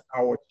 That's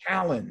our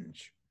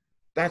challenge.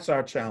 That's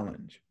our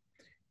challenge.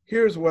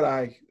 Here's what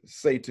I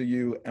say to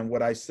you and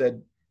what I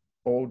said,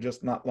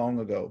 just not long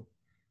ago.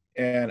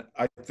 And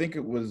I think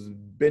it was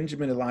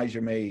Benjamin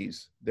Elijah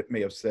Mays that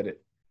may have said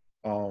it.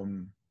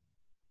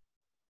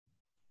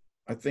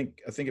 I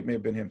think it may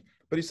have been him,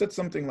 but he said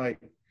something like,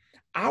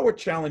 our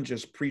challenge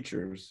as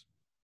preachers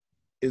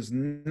is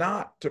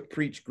not to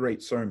preach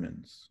great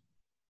sermons.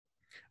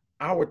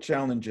 Our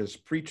challenge as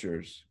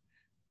preachers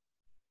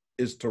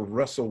is to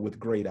wrestle with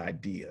great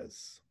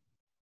ideas.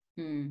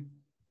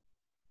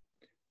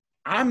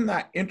 I'm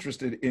not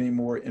interested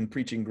anymore in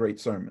preaching great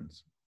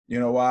sermons.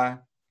 You know why?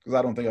 Because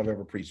I don't think I've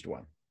ever preached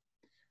one.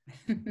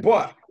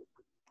 But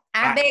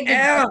I beg to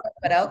differ,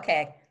 but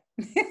okay.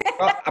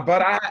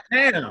 but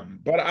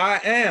I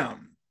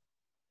am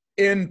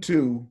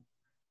into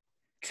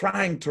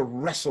trying to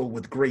wrestle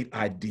with great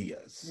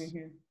ideas.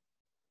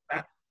 Mm-hmm.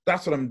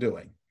 That's what I'm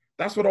doing.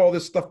 That's what all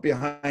this stuff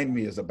behind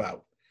me is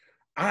about.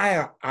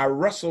 I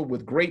wrestle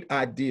with great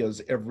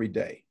ideas every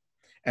day.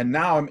 And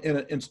now I'm in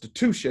an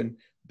institution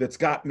that's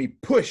got me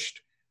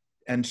pushed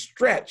and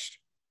stretched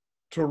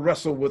to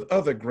wrestle with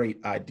other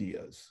great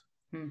ideas.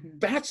 Mm-hmm.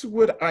 That's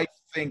what I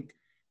think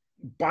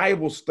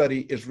Bible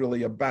study is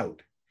really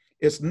about.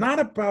 It's not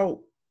about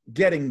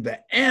getting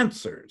the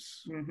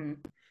answers, mm-hmm.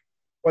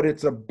 but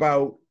it's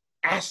about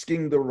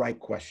asking the right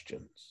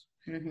questions.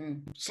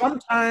 Mm-hmm.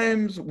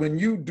 Sometimes when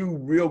you do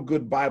real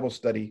good Bible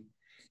study,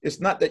 it's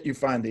not that you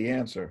find the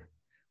answer,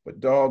 but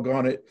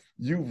doggone it,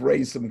 you've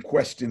raised some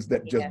questions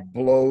that just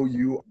blow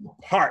you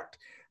apart.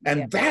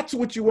 And that's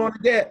what you want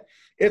to get.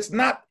 It's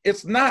not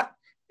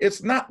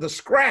the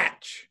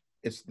scratch,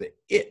 it's the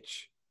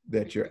itch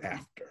that you're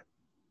after.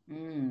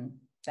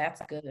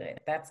 That's good.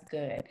 That's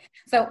good.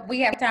 So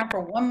we have time for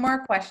one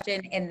more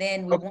question, and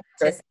then we want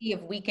to see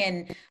if we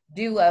can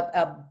do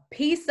a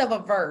piece of a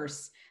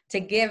verse to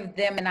give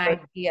them an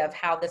idea of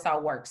how this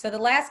all works. So the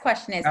last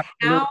question is,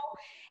 how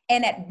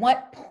and at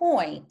what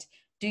point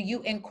do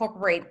you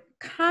incorporate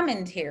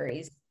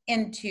commentaries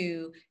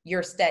into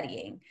your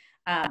studying?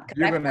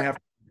 You're going to have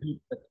to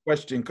repeat the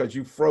question because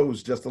you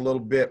froze just a little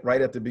bit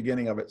right at the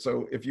beginning of it.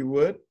 So if you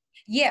would.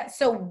 Yeah.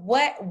 So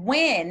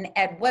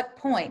at what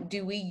point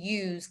do we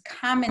use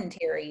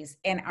commentaries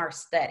in our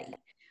study?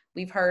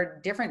 We've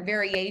heard different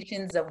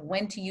variations of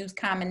when to use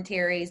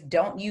commentaries.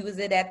 Don't use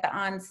it at the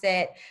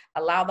onset.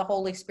 Allow the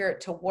Holy Spirit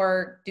to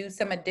work. Do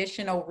some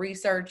additional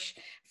research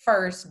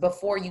first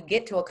before you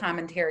get to a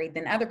commentary.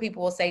 Then other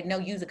people will say, no,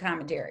 use a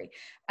commentary.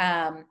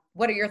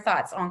 What are your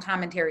thoughts on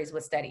commentaries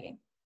with studying?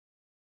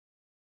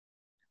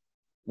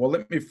 Well,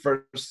 let me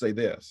first say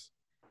this,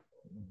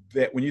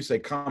 that when you say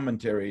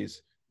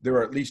commentaries, there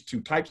are at least two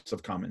types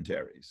of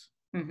commentaries.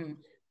 Mm-hmm.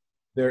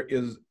 There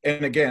is,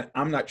 and again,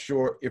 I'm not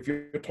sure if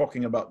you're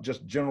talking about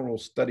just general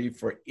study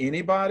for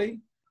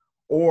anybody,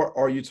 or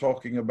are you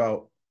talking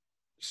about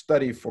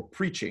study for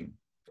preaching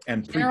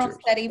and general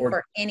preachers? Study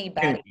for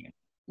anybody.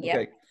 Yep.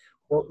 Okay.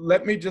 Well,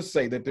 let me just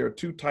say that there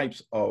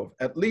are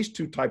at least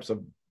two types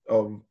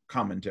of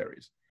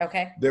commentaries.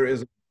 Okay. There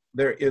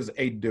is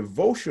a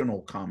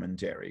devotional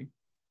commentary,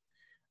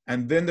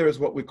 and then there is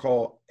what we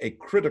call a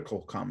critical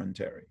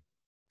commentary.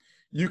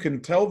 You can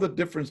tell the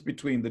difference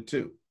between the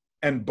two,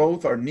 and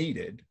both are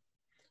needed,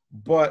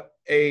 but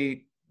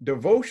a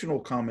devotional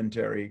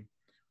commentary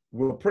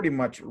will pretty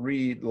much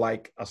read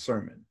like a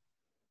sermon,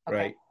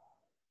 right?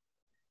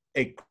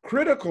 A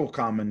critical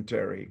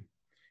commentary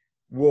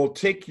will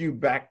take you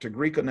back to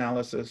Greek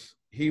analysis,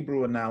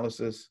 Hebrew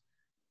analysis.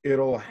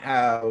 It'll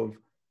have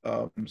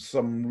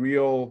some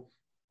real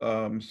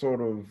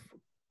sort of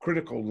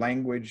critical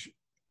language,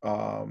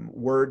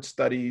 word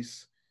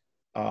studies,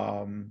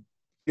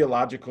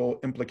 theological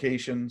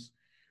implications.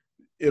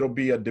 It'll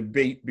be a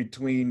debate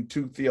between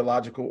two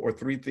theological or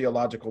three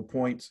theological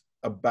points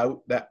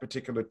about that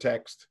particular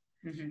text.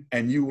 Mm-hmm.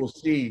 And you will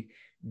see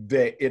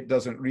that it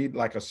doesn't read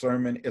like a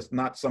sermon. It's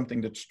not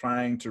something that's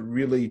trying to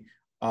really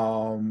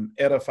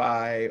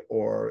edify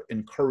or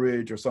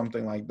encourage or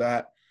something like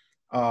that.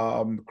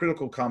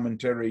 Critical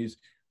commentaries,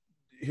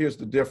 here's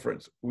the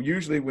difference.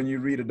 Usually when you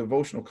read a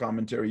devotional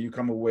commentary, you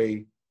come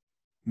away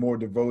more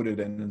devoted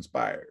and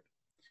inspired.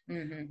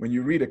 Mm-hmm. When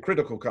you read a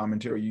critical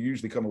commentary, you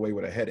usually come away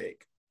with a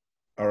headache.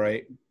 All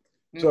right.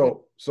 Mm-hmm.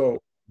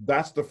 So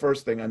that's the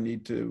first thing I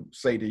need to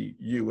say to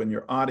you and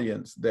your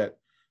audience, that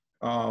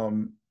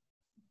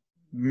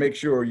make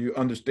sure you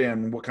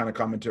understand what kind of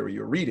commentary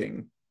you're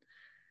reading.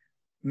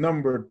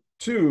 Number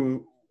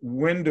two,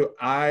 when do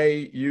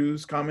I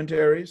use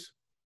commentaries?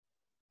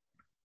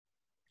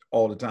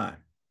 All the time.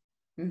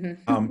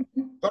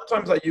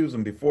 Sometimes I use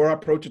them before I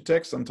approach a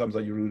text. Sometimes I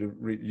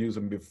use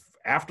them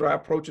after I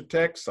approach a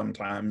text.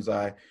 Sometimes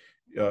I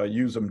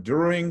use them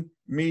during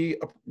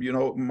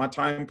my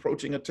time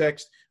approaching a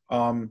text.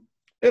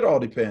 It all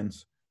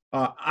depends.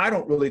 I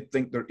don't really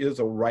think there is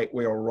a right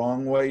way or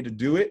wrong way to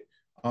do it.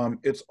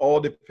 It's all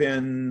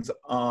depends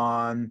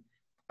on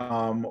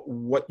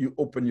what you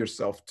open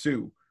yourself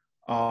to.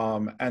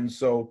 And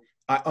so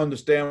I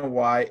understand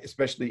why,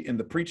 especially in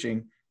the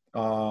preaching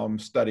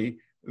study,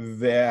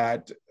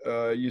 that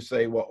you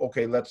say, well,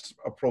 okay, let's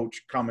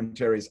approach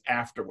commentaries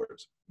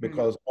afterwards,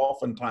 because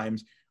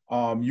oftentimes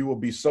you will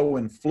be so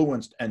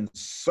influenced and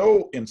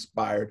so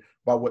inspired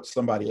by what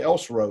somebody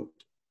else wrote,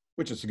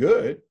 which is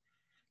good,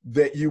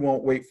 that you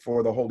won't wait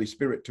for the Holy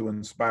Spirit to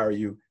inspire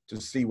you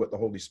to see what the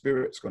Holy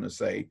Spirit's going to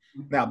say.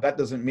 Now, that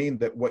doesn't mean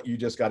that what you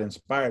just got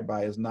inspired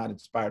by is not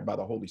inspired by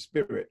the Holy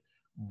Spirit,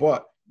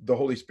 but the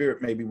Holy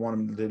Spirit may be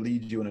wanting to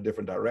lead you in a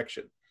different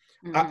direction.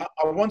 I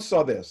once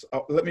saw this.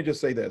 Let me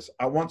just say this.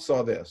 I once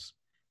saw this,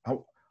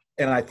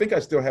 and I think I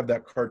still have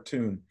that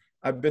cartoon.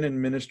 I've been in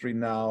ministry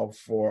now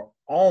for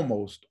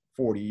almost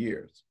 40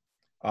 years.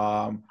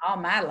 All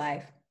my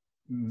life.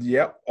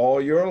 Yep,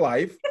 all your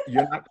life.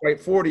 You're not quite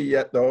 40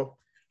 yet, though.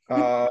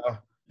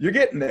 You're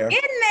getting there.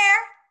 Getting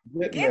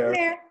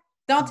there.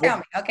 Don't tell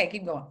me. Okay,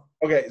 keep going.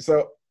 Okay,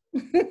 so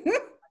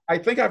I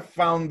think I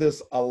found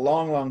this a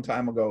long, long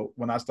time ago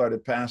when I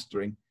started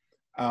pastoring.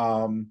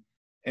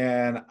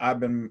 And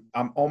I'm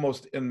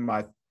almost in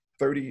my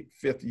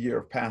 35th year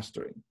of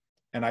pastoring.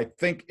 And I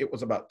think it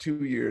was about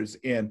 2 years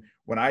in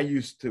when I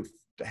used to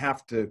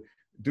have to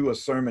do a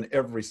sermon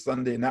every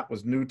Sunday, and that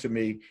was new to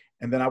me.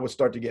 And then I would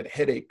start to get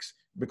headaches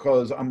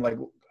because I'm like,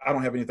 I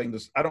don't have anything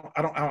I don't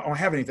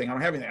have anything.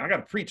 I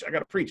got to preach.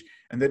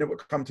 And then it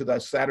would come to the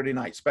Saturday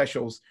night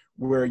specials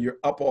where you're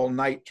up all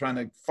night trying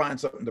to find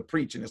something to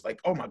preach. And it's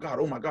like, oh my God,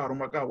 what am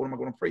I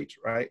going to preach,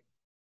 right?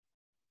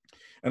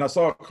 And I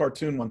saw a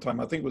cartoon one time,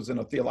 I think it was in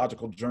a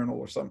theological journal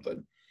or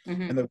something.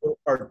 And the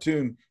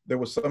cartoon, there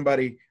was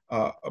somebody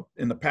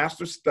in the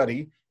pastor's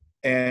study,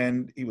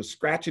 and he was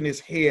scratching his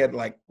head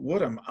like,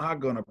 what am I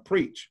going to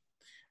preach?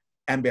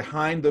 And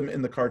behind them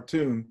in the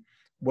cartoon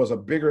was a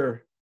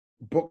bigger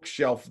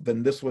bookshelf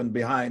than this one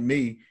behind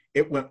me.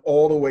 It went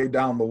all the way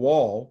down the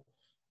wall.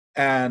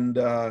 And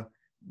the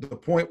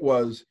point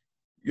was,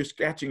 you're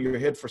scratching your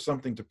head for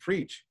something to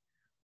preach.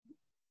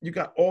 You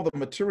got all the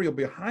material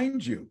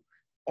behind you.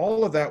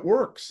 All of that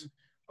works.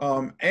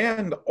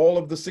 And all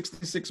of the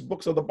 66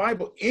 books of the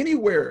Bible,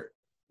 anywhere,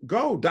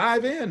 go,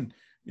 dive in,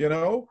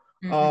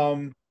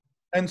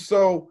 And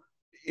so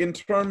in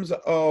terms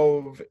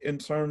of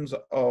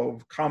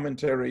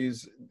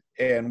commentaries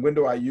and when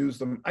do I use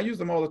them? I use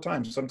them all the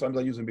time. Sometimes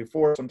I use them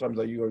before, sometimes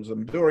I use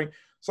them during,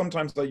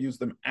 sometimes I use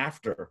them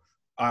after.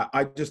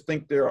 I just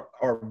think there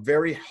are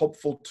very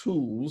helpful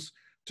tools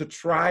to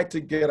try to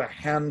get a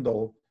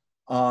handle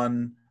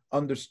on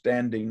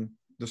understanding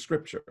the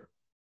scripture.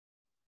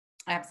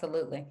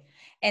 Absolutely.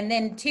 And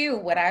then too,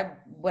 what I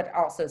would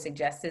also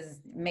suggest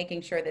is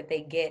making sure that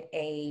they get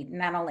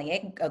not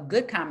only a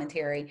good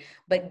commentary,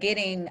 but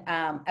getting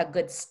a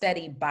good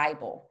study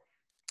Bible.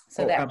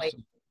 So that way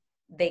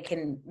they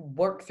can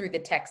work through the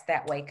text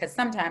that way. Because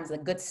sometimes a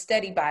good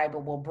study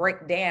Bible will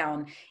break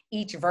down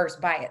each verse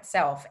by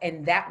itself,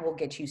 and that will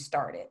get you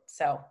started.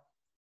 So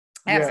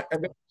yeah,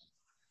 and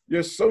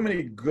there's so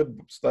many good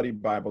study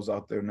Bibles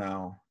out there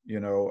now.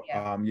 You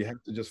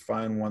have to just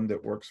find one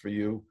that works for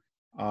you.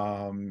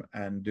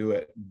 And do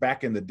it.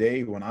 Back in the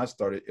day when I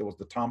started, it was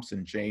the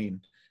Thompson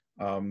Chain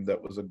that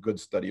was a good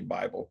study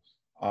Bible.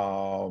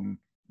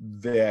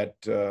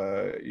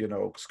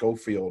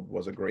 Schofield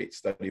was a great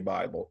study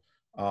Bible.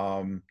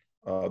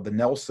 The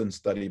Nelson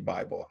Study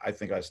Bible, I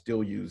think I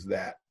still use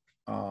that.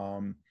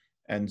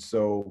 And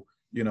so,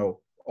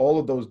 all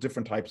of those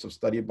different types of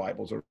study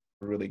Bibles are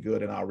really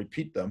good, and I'll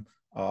repeat them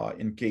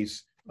in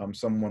case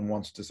someone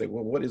wants to say,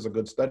 well, what is a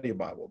good study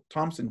Bible?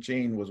 Thompson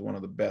Chain was one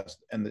of the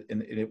best. And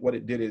what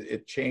it did is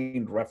it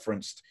chain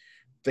referenced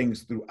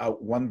things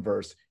throughout one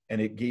verse, and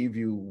it gave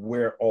you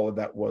where all of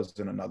that was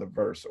in another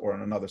verse or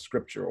in another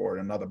scripture or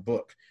in another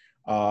book,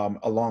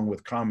 along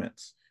with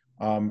comments.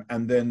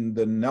 And then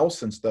the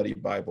Nelson Study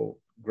Bible,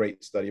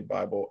 great study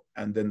Bible,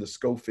 and then the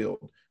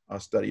Schofield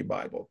Study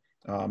Bible.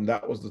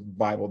 That was the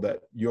Bible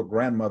that your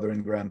grandmother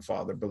and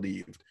grandfather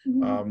believed.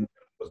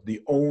 Was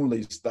the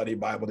only study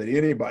Bible that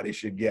anybody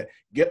should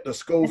get the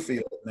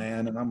Schofield,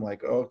 man. And I'm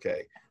like,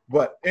 okay.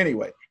 But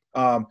anyway,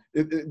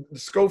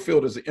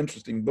 Schofield is an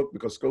interesting book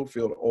because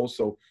Schofield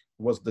also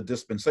was the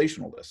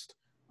dispensationalist.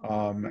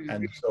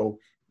 And so,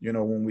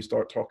 when we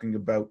start talking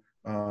about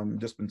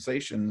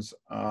dispensations,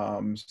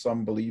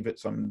 some believe it,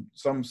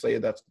 some say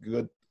that's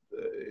good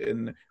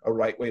in a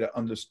right way to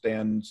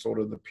understand sort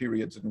of the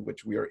periods in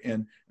which we are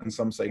in. And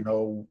some say,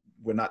 no,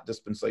 we're not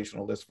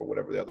dispensationalists for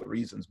whatever the other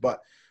reasons.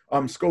 But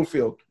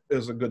Schofield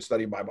is a good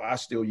study Bible. I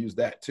still use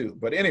that too.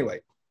 But anyway,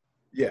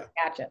 yeah.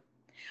 Gotcha.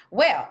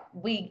 Well,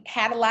 we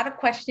had a lot of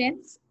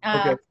questions.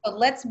 Okay. So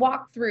let's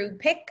walk through,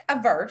 pick a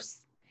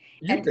verse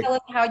and tell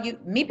us how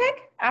me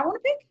pick? I want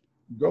to pick?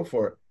 Go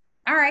for it.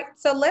 All right.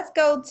 So let's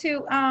go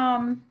to,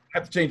 I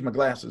have to change my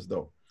glasses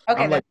though.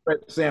 Okay. I'm like Fred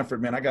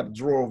Sanford, man. I got a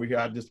drawer over here.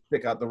 I just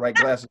pick out the right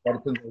glasses. All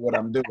depends on what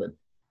I'm doing.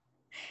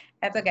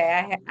 That's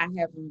okay. I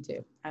have them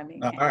too. I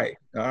mean, all right.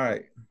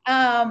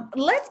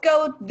 Let's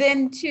go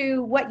then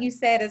to what you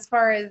said as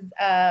far as,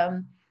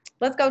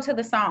 let's go to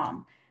the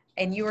Psalm.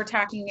 And you were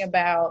talking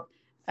about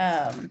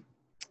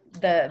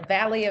the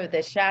valley of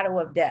the shadow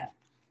of death.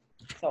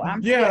 So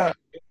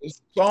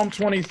Psalm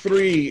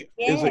 23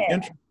 is an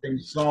interesting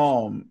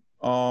psalm.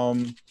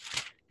 And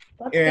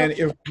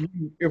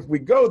if we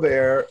go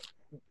there,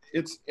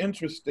 it's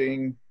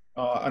interesting,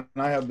 and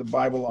I have the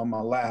Bible on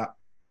my lap,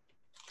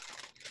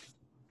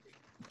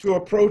 to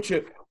approach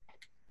it,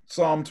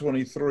 Psalm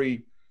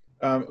 23,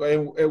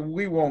 and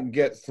we won't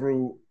get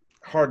through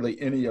hardly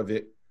any of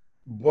it,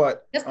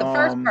 but just the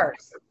first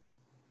verse.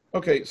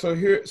 Okay, so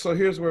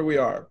here's where we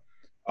are.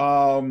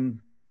 I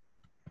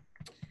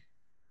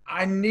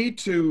need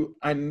to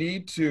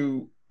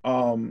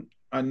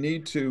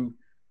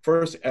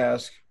first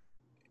ask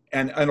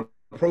and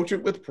approach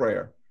it with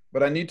prayer,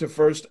 but I need to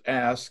first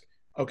ask,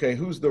 okay,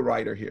 who's the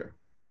writer here?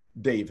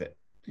 David.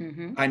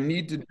 Mm-hmm. I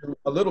need to do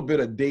a little bit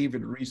of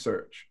David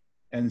research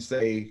and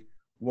say,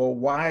 well,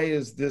 why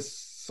is this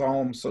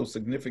psalm so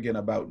significant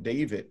about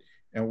David?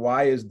 And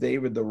why is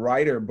David the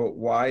writer? But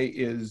why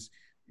is,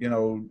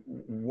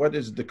 what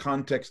is the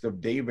context of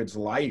David's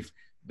life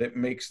that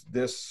makes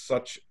this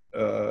such,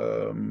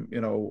 an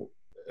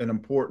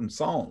important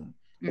psalm?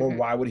 Mm-hmm. Or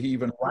why would he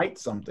even write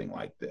something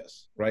like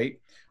this, right?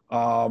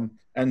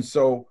 And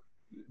so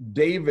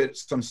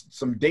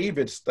some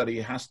David study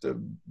has to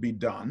be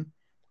done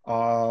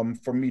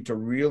for me to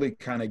really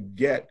kind of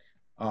get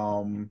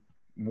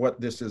what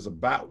this is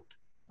about,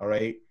 all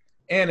right?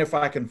 And if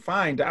I can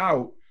find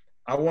out,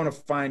 I want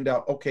to find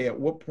out, okay, at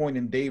what point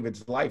in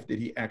David's life did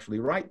he actually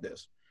write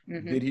this?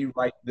 Mm-hmm. Did he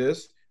write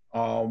this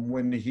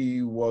when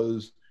he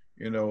was,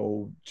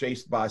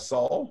 chased by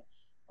Saul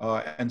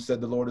and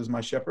said, the Lord is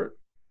my shepherd?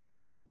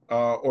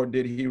 Or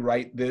did he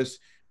write this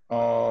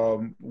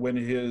when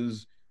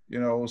his,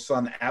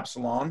 son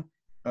Absalom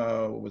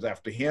was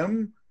after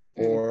him?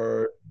 Mm-hmm.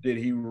 Or did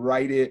he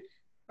write it,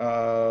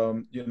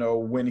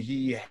 when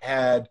he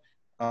had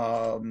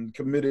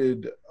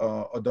committed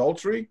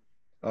adultery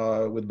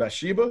with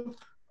Bathsheba?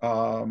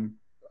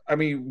 I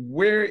mean,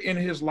 where in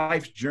his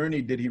life's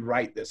journey did he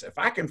write this? If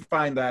I can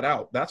find that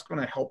out, that's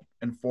going to help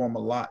inform a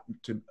lot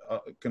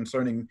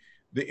concerning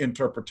the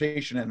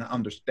interpretation and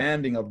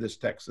understanding of this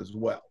text as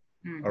well.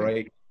 Mm-hmm. All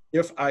right.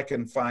 If I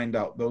can find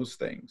out those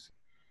things.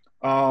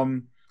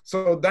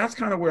 So that's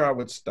kind of where I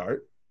would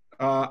start.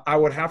 I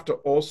would have to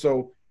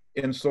also,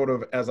 in sort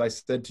of, as I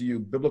said to you,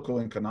 biblical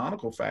and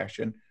canonical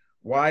fashion,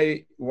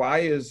 why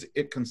is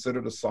it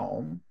considered a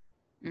psalm?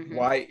 Mm-hmm.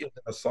 Why is it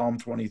a Psalm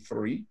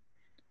 23?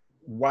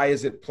 Why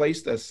is it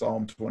placed as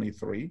Psalm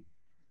 23?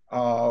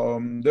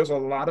 There's a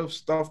lot of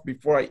stuff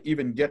before I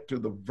even get to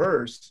the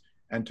verse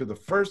and to the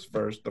first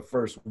verse, the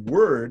first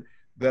word,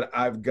 that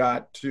I've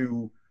got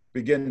to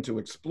begin to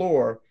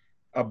explore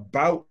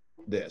about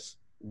this.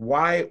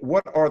 Why?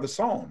 What are the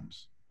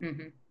Psalms?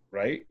 Mm-hmm.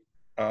 Right?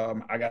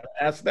 I got to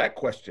ask that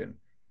question.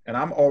 And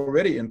I'm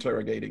already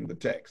interrogating the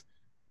text.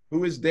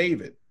 Who is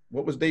David?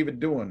 What was David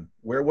doing?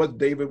 Where was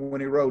David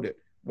when he wrote it?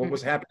 What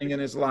was happening in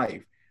his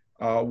life?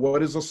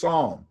 What is a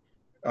psalm?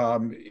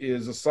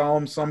 Is a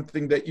psalm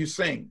something that you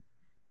sing?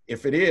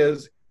 If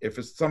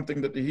it's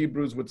something that the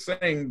Hebrews would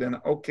sing, then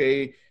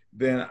okay,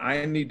 then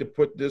I need to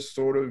put this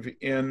sort of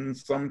in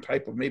some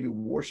type of maybe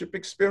worship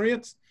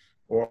experience,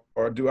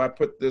 or do I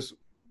put this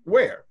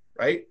where,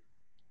 right?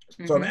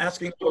 Mm-hmm. So I'm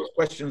asking those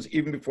questions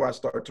even before I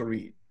start to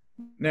read.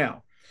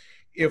 Now,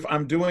 if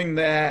I'm doing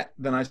that,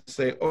 then I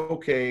say,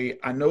 okay,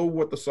 I know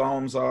what the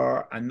Psalms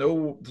are. I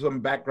know some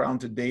background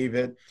to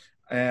David,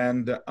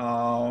 and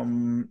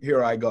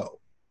here I go.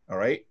 All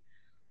right.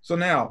 So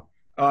now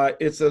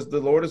it says, the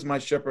Lord is my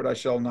shepherd, I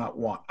shall not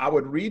want. I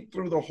would read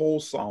through the whole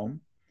Psalm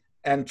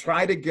and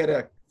try to get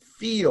a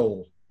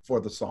feel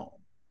for the Psalm.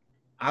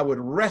 I would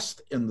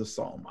rest in the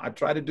Psalm. I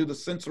try to do the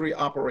sensory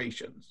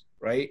operations,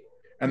 right?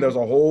 And there's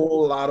a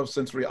whole lot of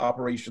sensory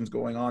operations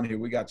going on here.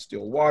 We got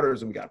still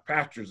waters, and we got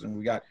pastures, and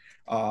we got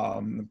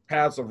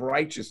paths of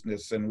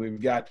righteousness, and we've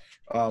got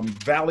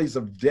valleys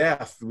of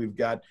death. We've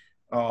got,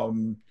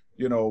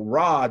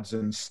 rods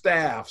and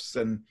staffs,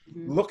 and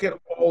look at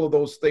all of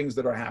those things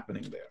that are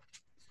happening there.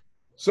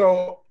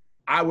 So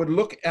I would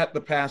look at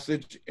the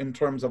passage in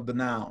terms of the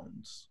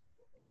nouns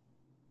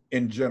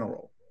in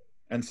general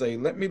and say,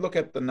 let me look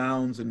at the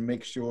nouns and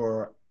make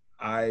sure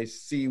I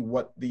see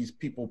what these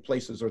people,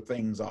 places, or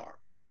things are.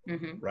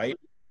 Mm-hmm. Right?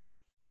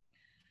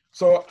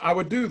 So I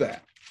would do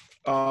that.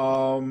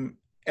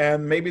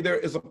 And maybe there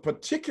is a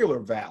particular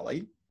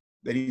valley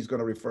that he's going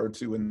to refer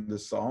to in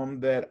this psalm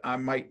that I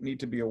might need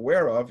to be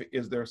aware of.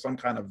 Is there some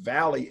kind of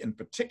valley in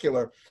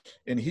particular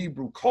in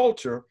Hebrew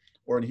culture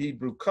or in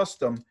Hebrew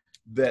custom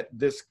that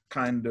this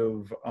kind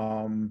of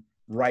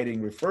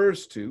writing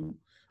refers to?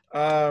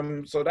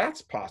 So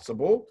that's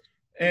possible.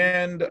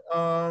 And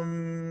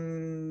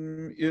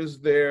is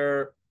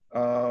there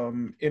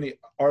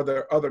are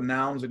there other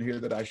nouns in here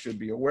that I should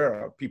be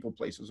aware of, people,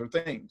 places, or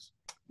things?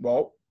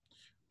 Well,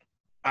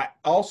 I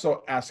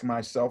also ask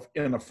myself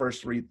in the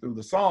first read through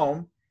the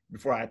psalm,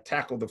 before I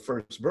tackle the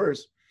first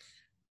verse,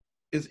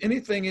 is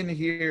anything in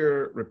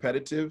here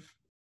repetitive?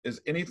 Is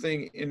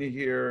anything in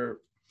here,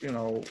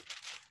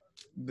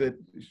 that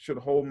should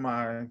hold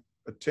my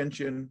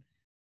attention?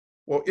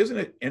 Well, isn't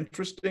it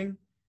interesting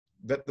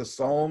that the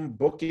psalm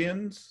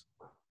bookends?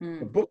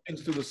 The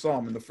bookends to the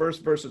psalm. In the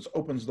first verse, it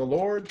opens the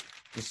Lord.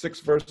 The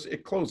sixth verse,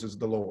 it closes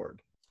the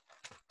Lord.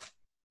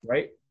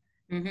 Right?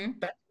 Mm-hmm.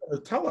 That's going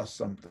to tell us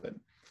something.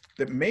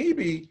 That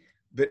maybe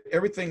that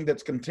everything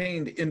that's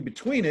contained in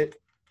between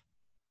it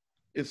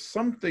is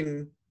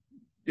something,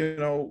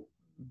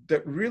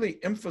 that really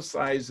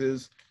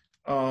emphasizes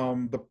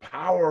the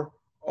power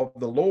of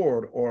the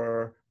Lord,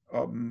 or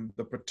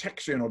the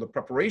protection or the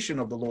preparation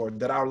of the Lord,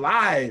 that our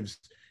lives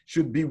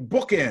should be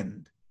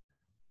bookend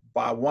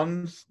by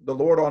the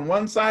Lord on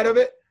one side of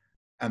it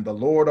and the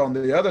Lord on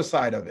the other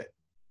side of it,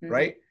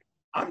 right?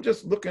 I'm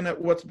just looking at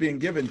what's being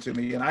given to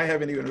me, and I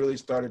haven't even really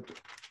started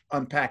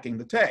unpacking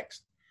the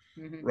text,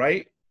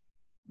 right?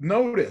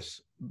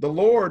 Notice the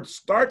Lord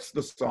starts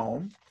the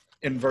psalm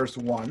in verse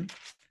 1,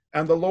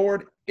 and the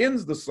Lord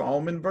ends the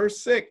psalm in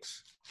verse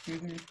 6.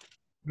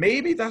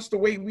 Maybe that's the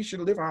way we should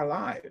live our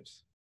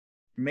lives.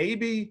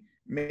 Maybe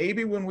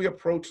when we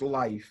approach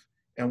life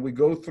and we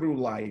go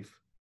through life,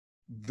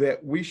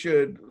 that we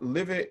should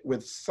live it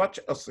with such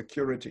a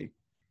security.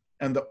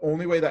 And the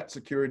only way that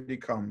security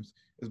comes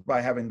is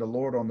by having the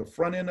Lord on the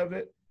front end of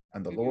it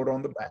and the Lord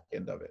on the back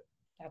end of it.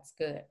 That's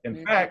good.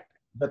 In fact,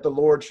 that the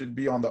Lord should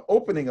be on the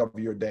opening of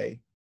your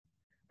day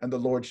and the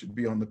Lord should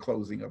be on the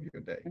closing of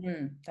your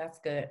day. That's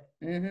good.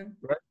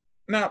 Right?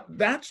 Now,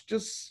 that's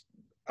just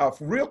a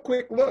real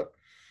quick look.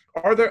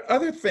 Are there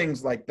other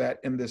things like that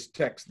in this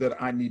text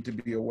that I need to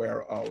be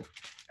aware of?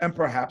 And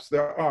perhaps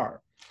there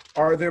are.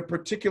 Are there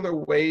particular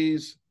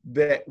ways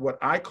that what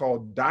I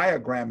call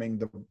diagramming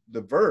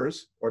the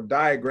verse or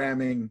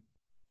diagramming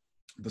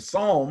the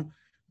psalm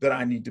that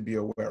I need to be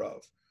aware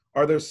of?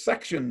 Are there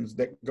sections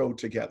that go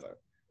together?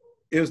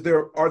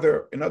 Are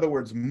there, in other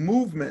words,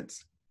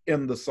 movements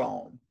in the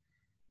psalm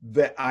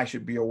that I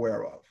should be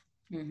aware of,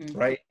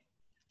 right?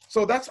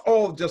 So that's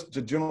all just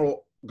a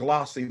general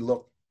glossy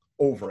look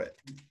over it,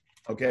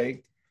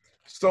 okay?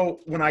 So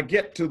when I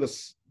get to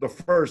the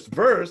first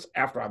verse,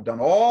 after I've done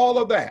all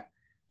of that,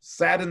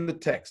 sat in the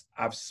text,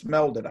 I've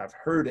smelled it, I've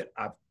heard it,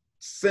 I've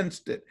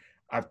sensed it,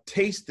 I've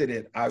tasted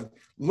it, I've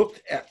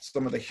looked at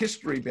some of the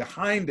history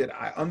behind it,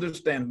 I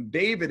understand who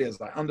David is,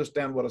 I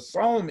understand what a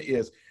psalm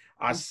is,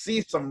 I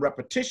see some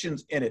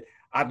repetitions in it,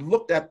 I've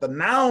looked at the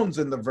nouns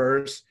in the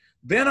verse,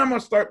 then I'm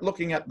gonna start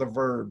looking at the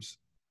verbs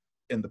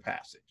in the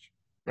passage,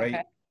 right?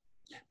 Okay.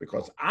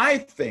 Because I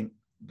think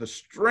the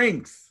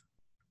strength,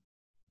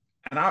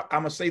 and I'm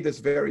gonna say this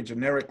very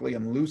generically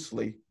and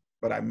loosely,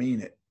 but I mean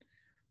it,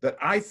 that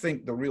I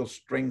think the real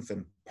strength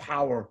and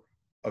power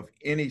of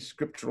any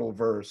scriptural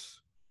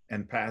verse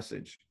and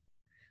passage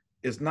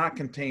is not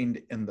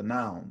contained in the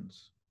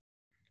nouns,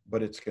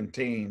 but it's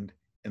contained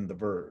in the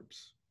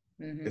verbs.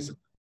 It's an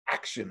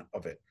action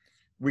of it.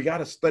 We got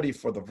to study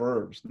for the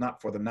verbs,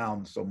 not for the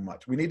nouns so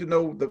much. We need to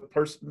know the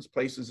persons,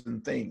 places,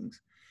 and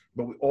things,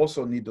 but we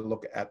also need to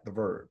look at the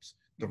verbs.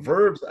 The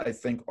verbs, I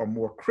think, are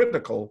more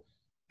critical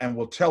and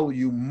will tell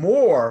you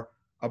more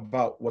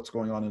about what's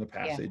going on in the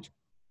passage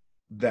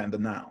than the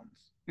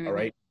nouns, all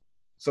right?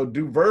 So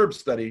do verb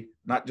study,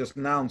 not just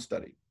noun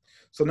study.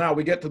 So now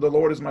we get to the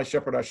Lord is my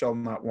shepherd, I shall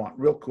not want.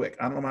 Real quick,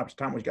 I don't know how much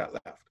time we got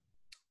left.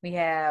 We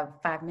have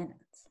 5 minutes.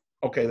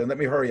 Okay, then let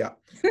me hurry up.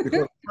 Because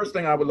the first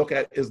thing I would look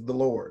at is the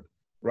Lord,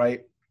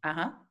 right?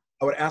 I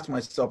would ask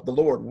myself, the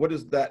Lord, what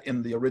is that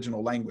in the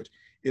original language?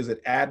 Is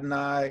it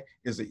Adonai?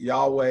 Is it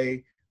Yahweh?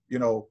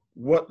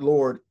 What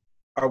Lord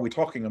are we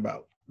talking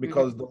about?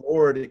 Because the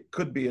Lord, it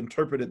could be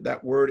interpreted,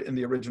 that word in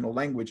the original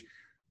language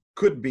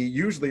could be,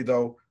 usually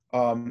though,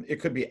 it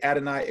could be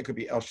Adonai, it could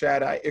be El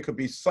Shaddai, it could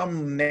be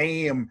some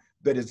name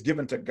that is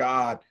given to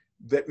God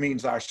that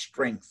means our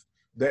strength,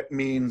 that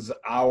means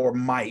our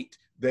might,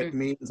 that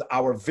means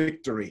our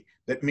victory,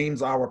 that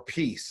means our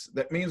peace,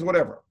 that means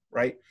whatever,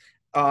 right?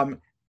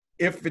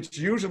 If it's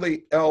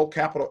usually L,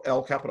 capital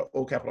O,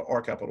 capital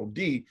R, capital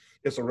D,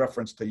 it's a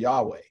reference to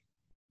Yahweh,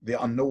 the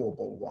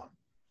unknowable one.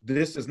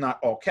 This is not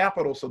all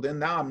capital, so then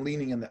now I'm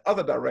leaning in the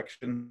other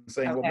direction,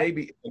 saying, well,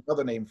 maybe it's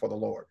another name for the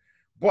Lord.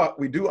 But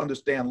we do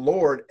understand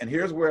Lord, and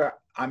here's where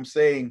I'm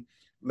saying,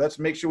 let's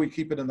make sure we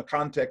keep it in the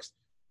context,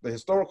 the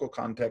historical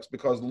context,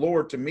 because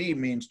Lord to me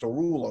means to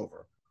rule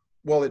over.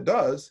 Well, it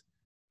does,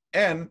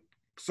 and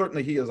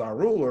certainly he is our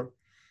ruler,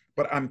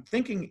 but I'm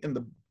thinking in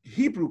the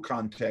Hebrew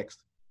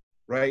context,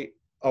 right,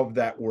 of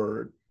that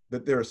word,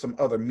 that there is some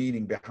other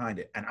meaning behind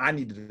it. And I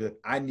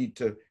need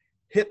to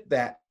hit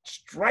that,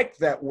 strike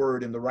that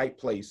word in the right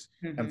place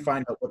and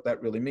find out what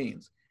that really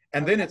means.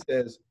 And then it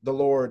says, the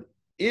Lord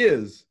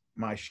is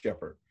my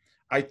shepherd.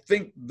 I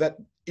think that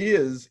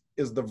is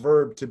the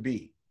verb to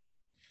be.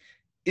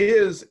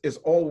 Is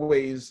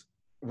always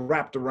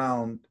wrapped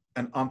around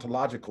an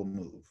ontological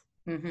move.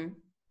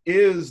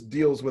 Is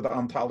deals with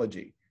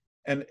ontology.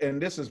 And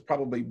this is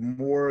probably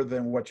more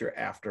than what you're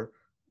after,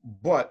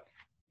 but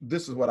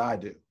this is what I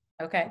do.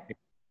 Okay.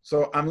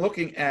 So I'm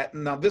looking at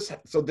now this,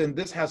 so then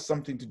this has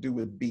something to do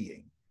with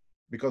being,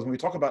 because when we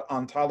talk about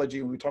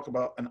ontology, when we talk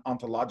about an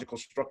ontological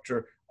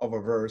structure of a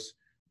verse,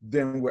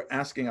 then we're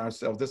asking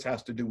ourselves, this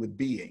has to do with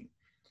being.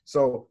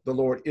 So the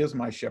Lord is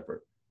my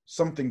shepherd,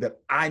 something that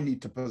I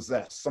need to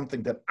possess,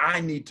 something that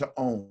I need to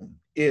own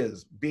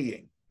is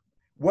being.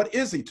 What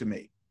is he to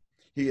me?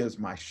 He is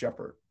my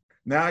shepherd.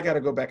 Now I got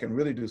to go back and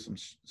really do some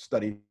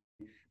study,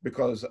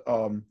 because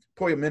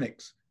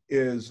poiomenics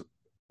is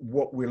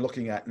what we're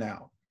looking at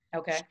now.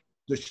 Okay.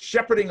 The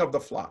shepherding of the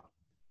flock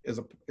is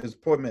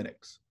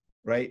poiomenics,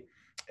 right?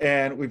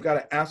 And we've got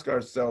to ask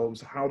ourselves,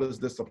 how does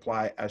this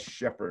apply as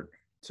shepherd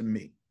to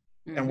me?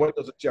 And what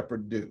does a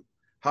shepherd do?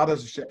 How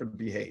does a shepherd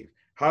behave?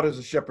 How does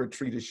a shepherd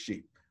treat his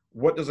sheep?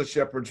 What does a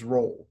shepherd's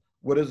role?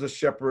 What is a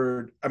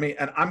shepherd? I mean,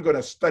 and I'm going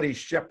to study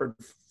shepherd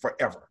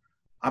forever.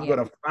 I'm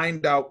going to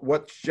find out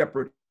what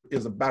shepherd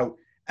is about,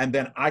 and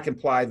then I can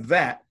apply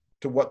that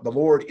to what the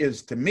Lord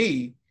is to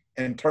me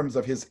in terms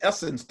of his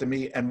essence to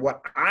me and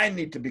what I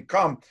need to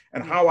become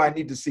and how I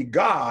need to see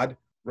God,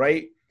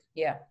 right?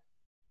 Yeah.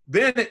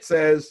 Then it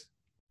says,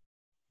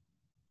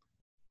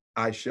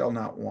 I shall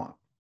not want.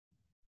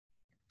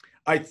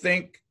 I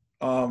think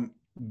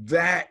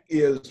that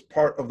is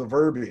part of the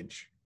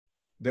verbiage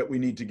that we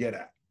need to get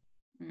at.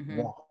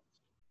 Want.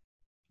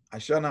 I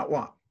shall not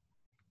want,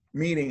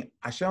 meaning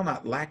I shall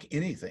not lack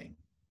anything.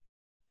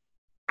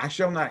 I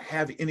shall not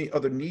have any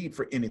other need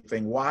for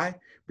anything. Why?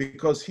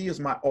 Because he is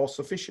my all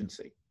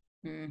sufficiency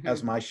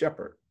as my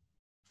shepherd.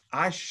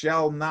 I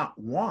shall not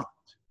want.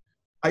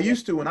 I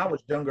used to, when I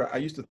was younger, I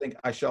used to think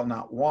I shall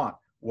not want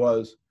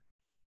was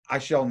I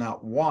shall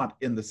not want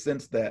in the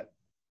sense that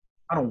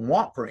I don't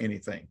want for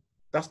anything.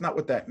 That's not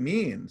what that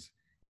means.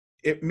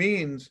 It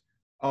means,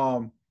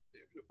 or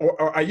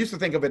I used to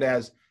think of it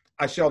as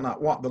I shall not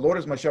want. The Lord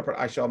is my shepherd,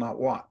 I shall not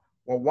want.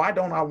 Well, why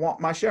don't I want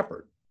my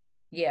shepherd?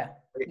 Yeah.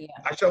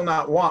 I shall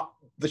not want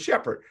the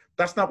shepherd.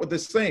 That's not what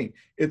this is saying.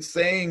 It's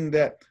saying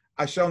that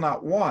I shall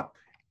not want,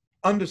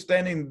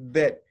 understanding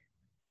that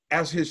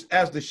as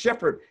the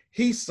shepherd,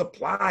 he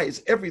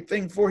supplies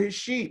everything for his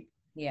sheep.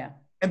 Yeah.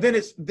 And then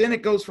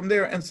it goes from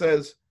there and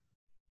says,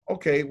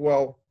 okay,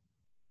 well,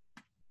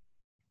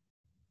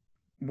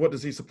 what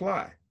does he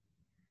supply?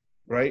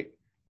 Right?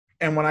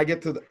 And when I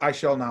get to the I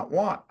shall not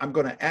want, I'm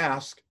going to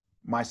ask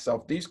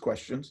myself these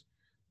questions.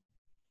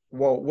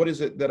 Well, what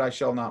is it that I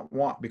shall not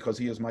want? Because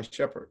he is my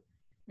shepherd.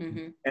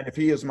 And if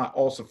he is my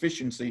all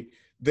sufficiency,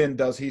 then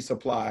does he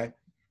supply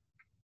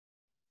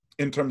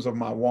in terms of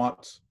my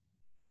wants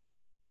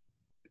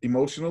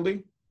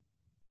emotionally,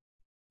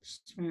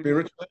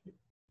 spiritually,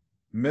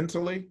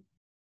 mentally,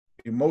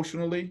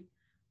 emotionally,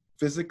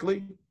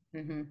 physically?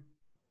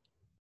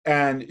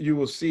 And you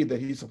will see that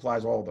he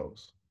supplies all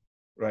those,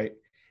 right?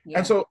 Yeah.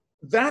 And so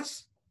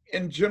that's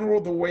in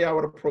general the way I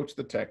would approach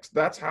the text.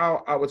 That's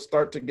how I would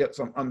start to get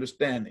some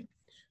understanding.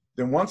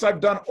 Then once I've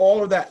done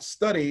all of that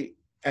study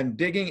and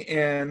digging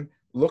in,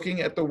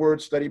 looking at the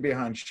word study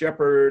behind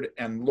shepherd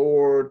and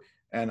Lord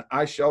and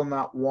I shall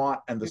not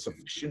want and the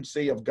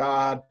sufficiency of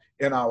God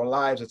in our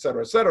lives, et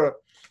cetera,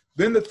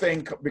 then the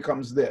thing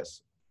becomes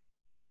this.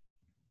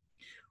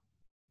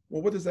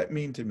 Well, what does that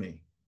mean to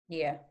me?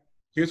 Yeah.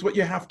 Here's what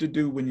you have to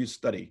do when you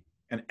study.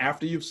 And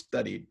after you've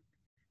studied,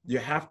 you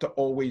have to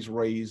always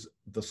raise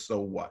the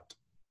so what.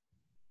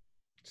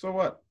 So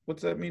what?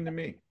 What's that mean to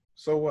me?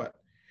 So what?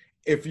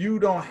 If you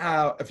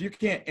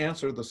can't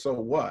answer the so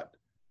what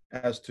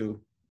as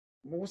to,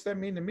 well, what's that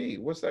mean to me?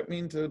 What's that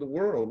mean to the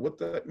world? What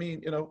does that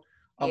mean?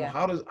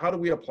 How do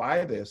we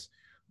apply this?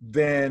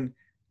 Then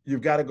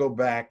you've got to go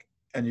back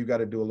and you've got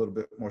to do a little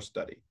bit more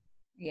study.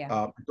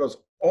 Yeah. Because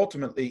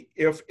ultimately,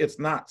 if it's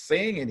not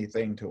saying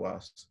anything to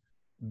us,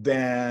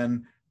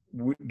 then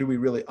do we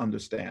really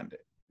understand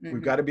it?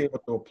 We've got to be able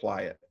to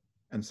apply it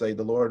and say,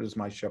 the Lord is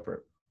my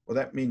shepherd. Well,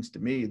 that means to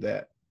me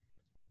that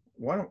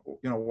why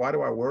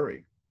do I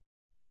worry?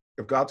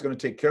 If God's going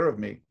to take care of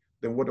me,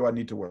 then what do I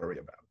need to worry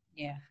about?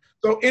 Yeah.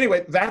 So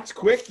anyway, that's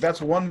quick.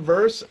 That's one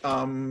verse.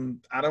 I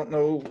don't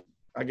know.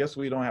 I guess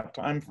we don't have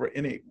time for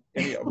any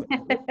of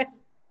them.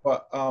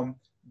 But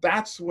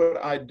that's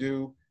what I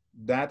do.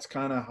 That's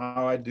kind of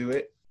how I do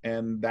it.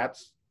 And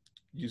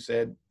you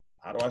said,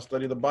 how do I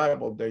study the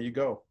Bible? There you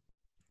go.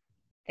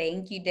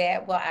 Thank you,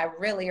 Dad. Well, I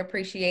really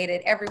appreciate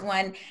it.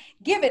 Everyone,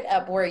 give it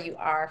up where you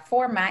are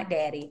for my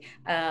daddy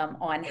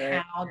on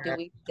how do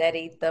we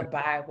study the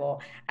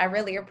Bible. I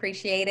really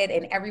appreciate it.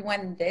 And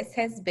everyone, this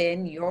has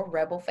been your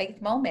Rebel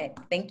Faith Moment.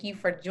 Thank you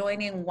for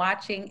joining,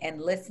 watching,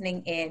 and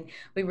listening in.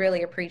 We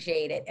really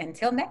appreciate it.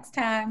 Until next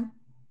time,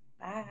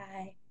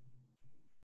 bye.